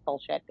Texas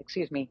bullshit.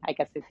 Excuse me. I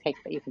guess you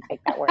can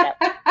take that word out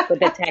with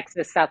the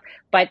Texas stuff.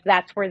 But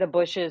that's where the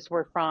Bushes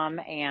were from,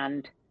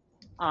 and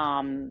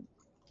um,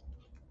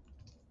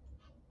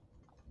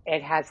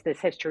 it has this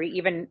history.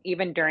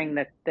 Even during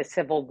the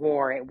Civil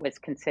War, it was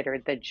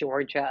considered the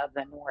Georgia of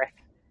the North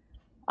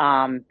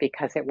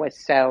because it was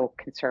so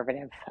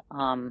conservative.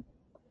 Um,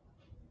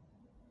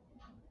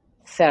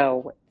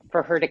 so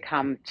for her to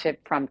come to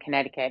from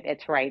Connecticut,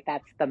 it's right.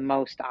 That's the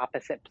most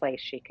opposite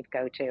place she could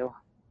go to.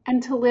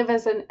 And to live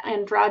as an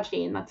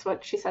androgyne, that's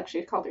what she said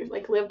she called her,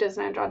 like lived as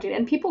an androgyne.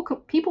 And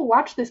people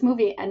watch this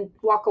movie and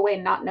walk away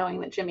not knowing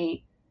that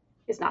Jimmy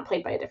is not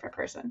played by a different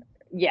person.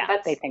 Yeah,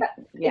 they think,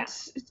 yeah,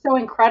 It's so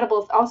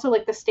incredible. Also,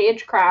 like the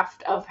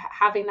stagecraft of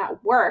having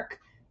that work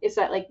is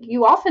that like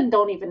you often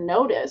don't even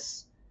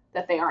notice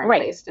that they aren't right.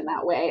 placed in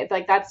that way.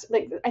 Like that's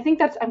like I think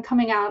that's I'm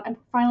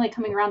finally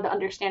coming around to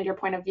understand your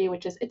point of view,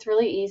 which is it's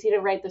really easy to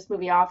write this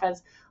movie off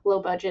as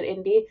low budget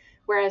indie,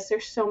 whereas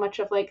there's so much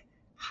of like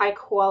high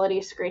quality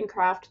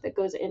screencraft that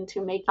goes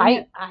into making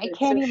it. I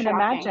It's so can't even shocking.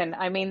 imagine.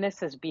 I mean,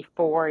 this is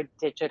before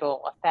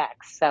digital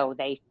effects, so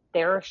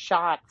there are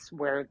shots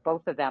where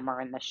both of them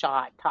are in the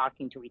shot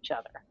talking to each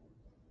other.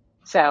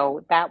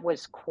 So that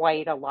was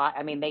quite a lot.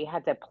 I mean, they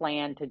had to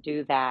plan to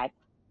do that,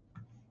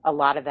 a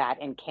lot of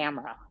that in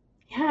camera.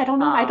 Yeah, I don't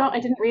know. I Um,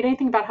 didn't read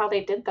anything about how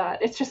they did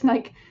that. It's just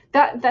like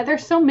that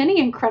there's so many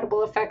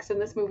incredible effects in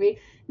this movie.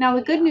 Now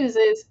the good yeah. news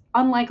is,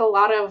 unlike a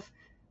lot of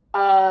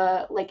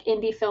like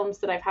indie films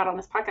that I've had on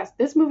this podcast,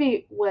 this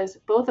movie was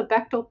both a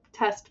Bechdel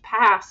test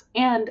pass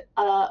and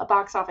a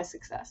box office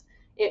success.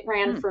 It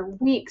ran Hmm. for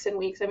weeks and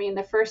weeks. I mean,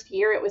 the first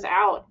year it was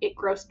out, it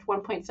grossed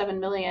 1.7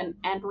 million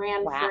and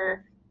ran Wow.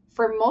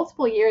 for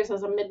multiple years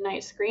as a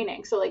midnight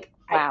screening. So like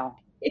I Wow.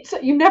 it's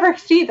you never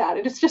see that.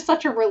 It's just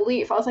such a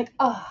relief. I was like,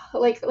 oh,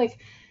 like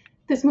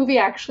this movie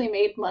actually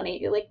made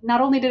money. Like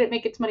not only did it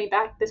make its money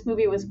back, this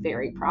movie was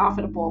very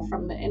profitable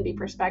from the indie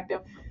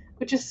perspective,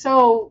 which is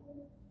so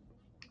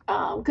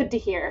good to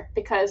hear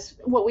because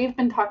what we've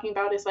been talking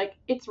about is like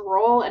its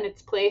role and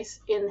its place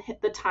in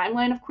the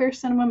timeline of queer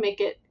cinema make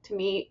it to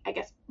me, I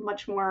guess,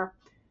 much more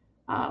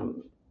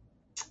um,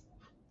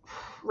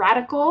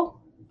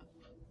 radical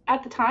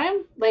at the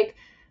time. Like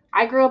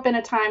I grew up in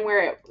a time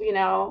where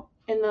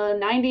in the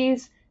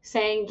 90s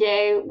saying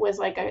gay was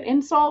like an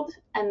insult,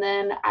 and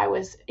then I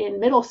was in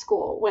middle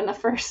school when the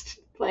first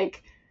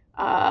like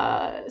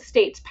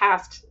states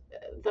passed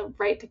the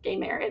right to gay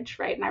marriage,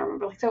 right? And I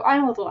remember like so I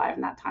was alive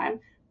in that time,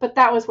 but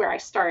that was where I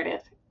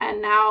started.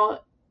 And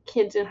now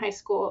kids in high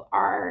school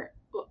are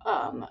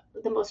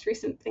the most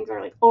recent things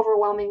are like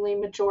overwhelmingly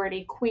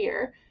majority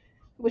queer,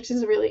 which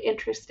is a really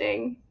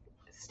interesting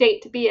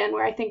state to be in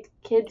where I think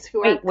kids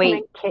who are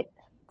coming,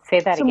 Say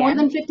that so more again.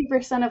 than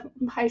 50% of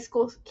high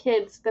school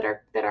kids that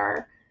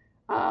are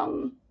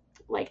um,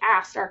 like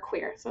asked are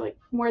queer. So like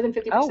more than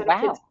Oh, 50% of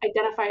kids wow.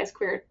 identify as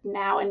queer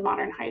now in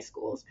modern high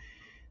schools.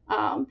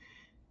 Um,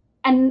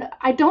 and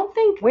I don't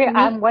think Where,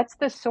 me, what's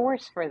the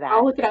source for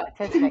I'll that look it up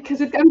statistic?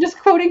 because I'm just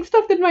quoting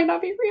stuff that might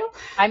not be real,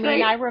 I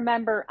mean, right? I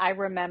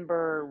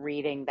remember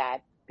reading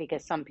that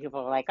because some people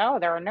are like, "Oh,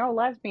 there are no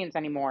lesbians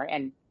anymore,"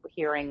 and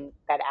hearing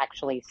that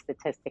actually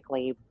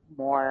statistically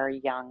more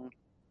young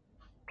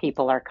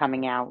people are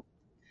coming out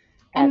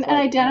as And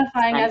lesbians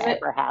identifying than as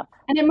it. ever have.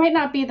 And it might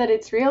not be that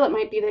it's real. It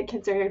might be that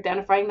kids are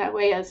identifying that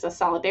way as a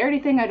solidarity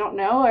thing. I don't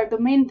know. Or the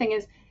main thing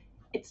is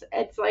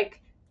it's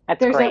like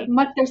That's great.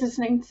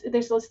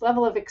 there's this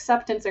level of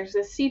acceptance, there's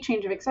this sea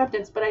change of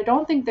acceptance, but I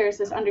don't think there's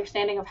this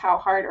understanding of how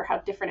hard or how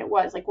different it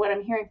was. Like what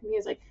I'm hearing from you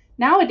is like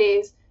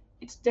nowadays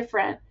it's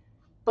different,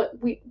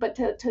 but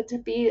to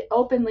be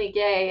openly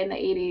gay in the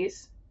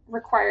 80s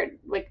required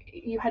like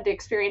you had to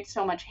experience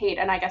so much hate,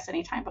 and I guess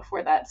any time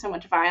before that so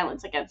much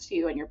violence against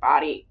you and your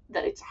body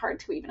that it's hard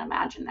to even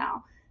imagine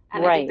now.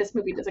 And I think Right, this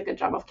movie does a good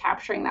job of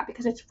capturing that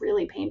because it's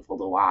really painful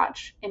to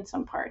watch in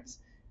some parts,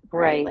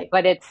 right? right. Like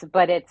But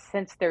it's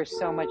since there's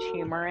so much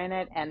humor in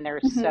it and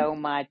there's mhm. so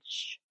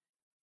much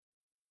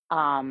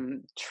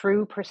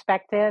true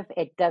perspective,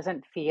 it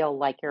doesn't feel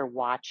like you're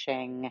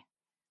watching.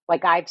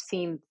 Like I've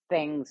seen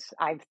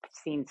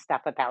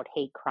stuff about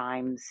hate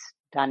crimes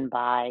done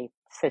by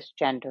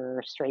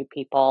cisgender straight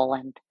people,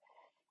 and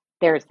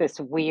there's this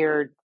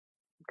weird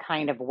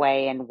kind of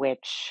way in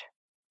which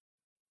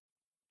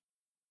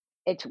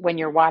it's when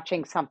you're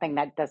watching something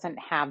that doesn't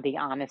have the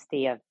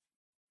honesty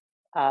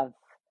of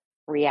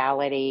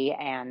reality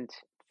and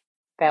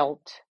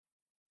felt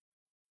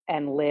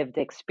and lived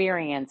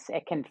experience,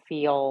 it can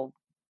feel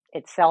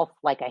itself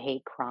like a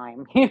hate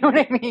crime. You know what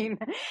I mean?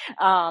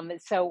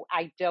 So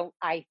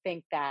I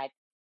think that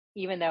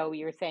even though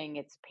you're saying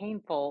it's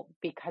painful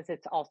because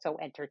it's also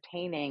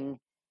entertaining,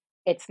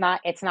 it's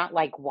not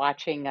like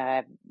watching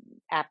a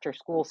after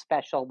school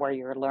special where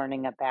you're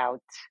learning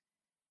about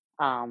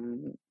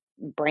um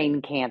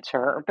brain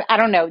cancer. I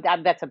don't know,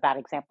 that's a bad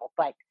example,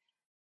 but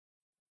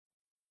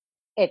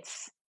it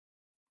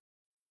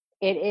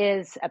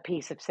is a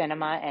piece of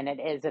cinema and it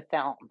is a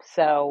film.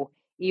 So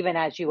even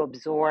as you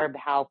absorb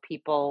how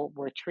people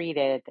were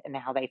treated and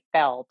how they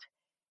felt,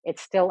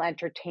 it's still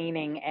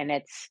entertaining and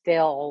it's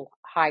still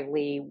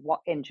highly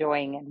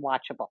enjoying and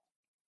watchable.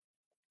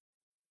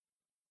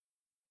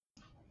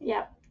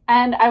 Yeah.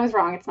 And I was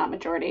wrong. It's not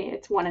majority.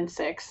 It's 1 in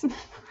 6.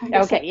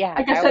 Okay, yeah.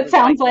 I guess that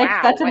sounds like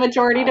wow, that's a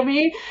majority to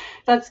me.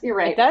 You're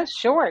right. It does,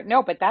 sure.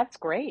 No, but that's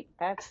great.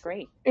 That's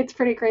great. It's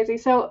pretty crazy.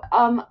 So,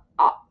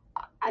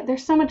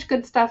 there's so much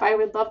good stuff. I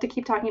would love to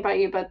keep talking about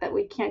you, but that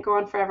we can't go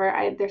on forever.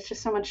 There's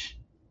just so much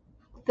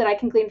that I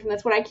can glean from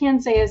this. What I can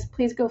say is,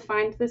 please go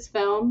find this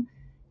film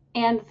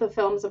and the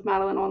films of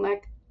Madeleine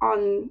Olnek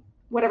on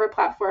whatever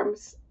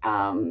platforms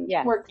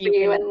work for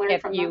you and learn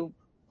from them.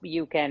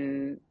 You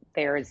can.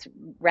 There's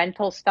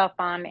rental stuff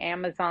on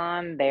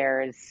Amazon.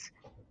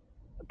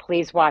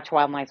 Please watch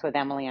Wild Nights with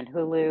Emily on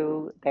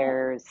Hulu.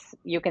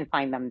 You can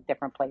find them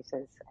different places.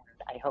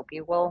 And I hope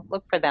you will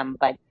look for them.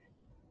 But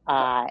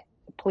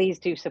please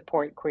do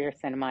support queer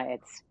cinema.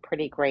 It's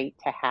pretty great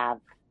to have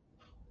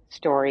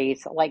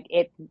stories like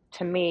it.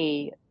 To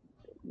me,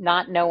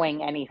 not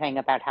knowing anything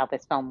about how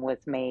this film was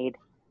made,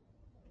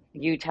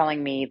 you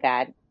telling me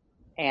that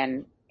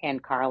Anne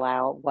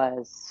Carlisle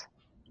was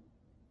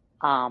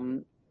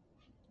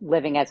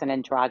living as an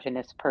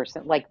androgynous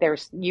person, like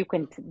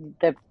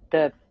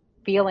the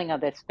feeling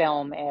of this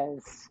film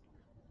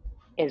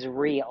is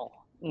real,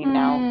 you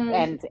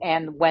know.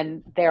 And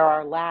when there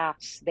are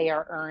laughs, they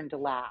are earned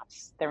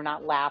laughs. They're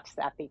not laughs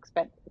at the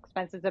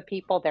expenses of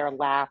people. They're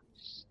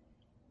laughs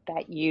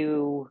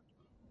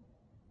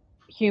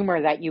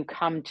humor that you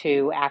come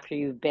to after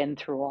you've been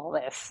through all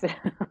this.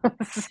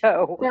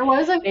 So there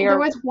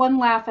was one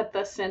laugh at the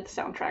synth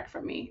soundtrack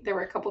from me. There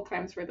were a couple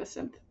times where the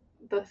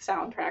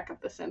soundtrack of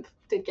the synth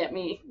did get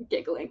me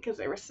giggling, because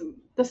there was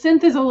the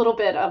synth is a little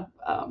bit of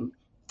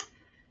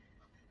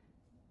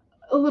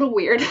a little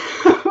weird.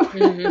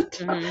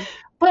 Mm-hmm.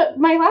 But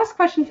my last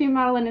question for you,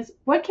 Madeleine, is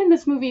what can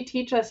this movie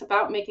teach us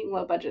about making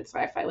low budget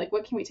sci-fi? Like,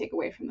 what can we take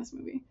away from this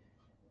movie?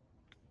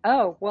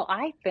 Oh, well,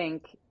 I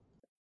think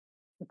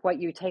what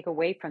you take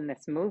away from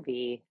this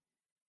movie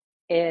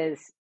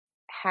is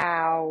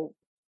how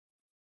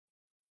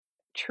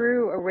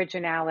true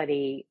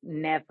originality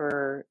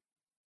never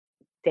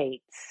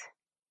dates.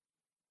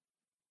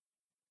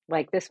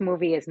 Like, this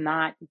movie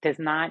does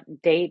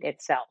not date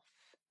itself.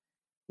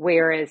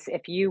 Whereas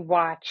if you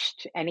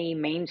watched any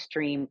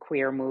mainstream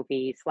queer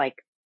movies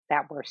like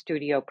that were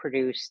studio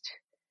produced,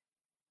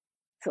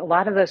 so a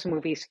lot of those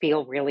movies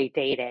feel really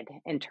dated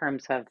in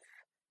terms of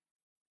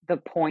the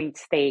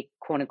points they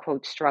quote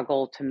unquote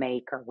struggle to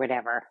make or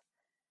whatever.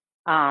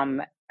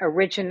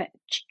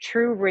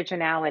 True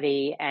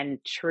originality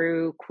and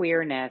true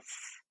queerness,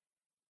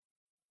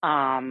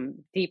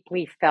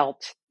 deeply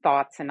felt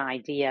thoughts and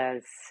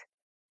ideas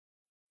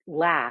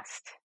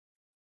last,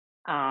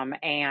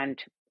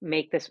 and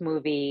make this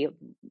movie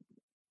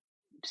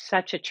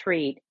such a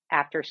treat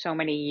after so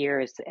many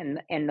years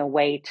in the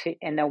way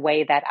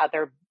that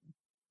other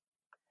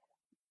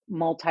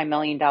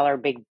multi-million-dollar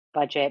big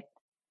budget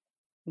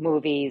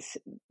movies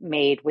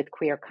made with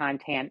queer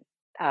content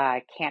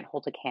can't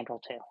hold a candle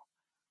to.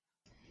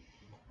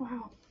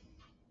 Wow.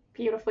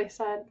 Beautifully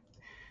said.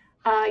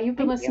 You've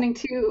been listening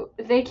to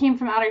They Came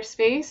From Outer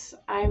Space.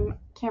 I'm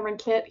Cameron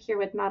Kitt here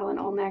with Madeleine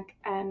Olnek,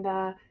 and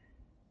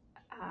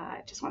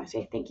I just want to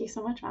say thank you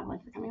so much, Madeleine,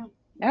 for coming on.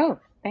 Oh,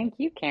 thank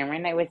you,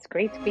 Cameron. It was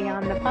great to be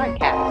on the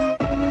podcast.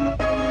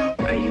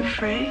 Are you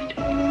afraid?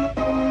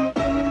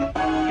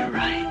 You're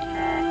right.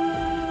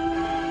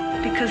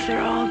 Because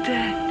they're all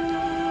dead.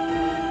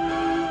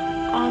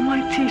 All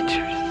my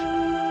teachers.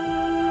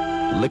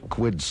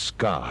 Liquid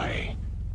Sky.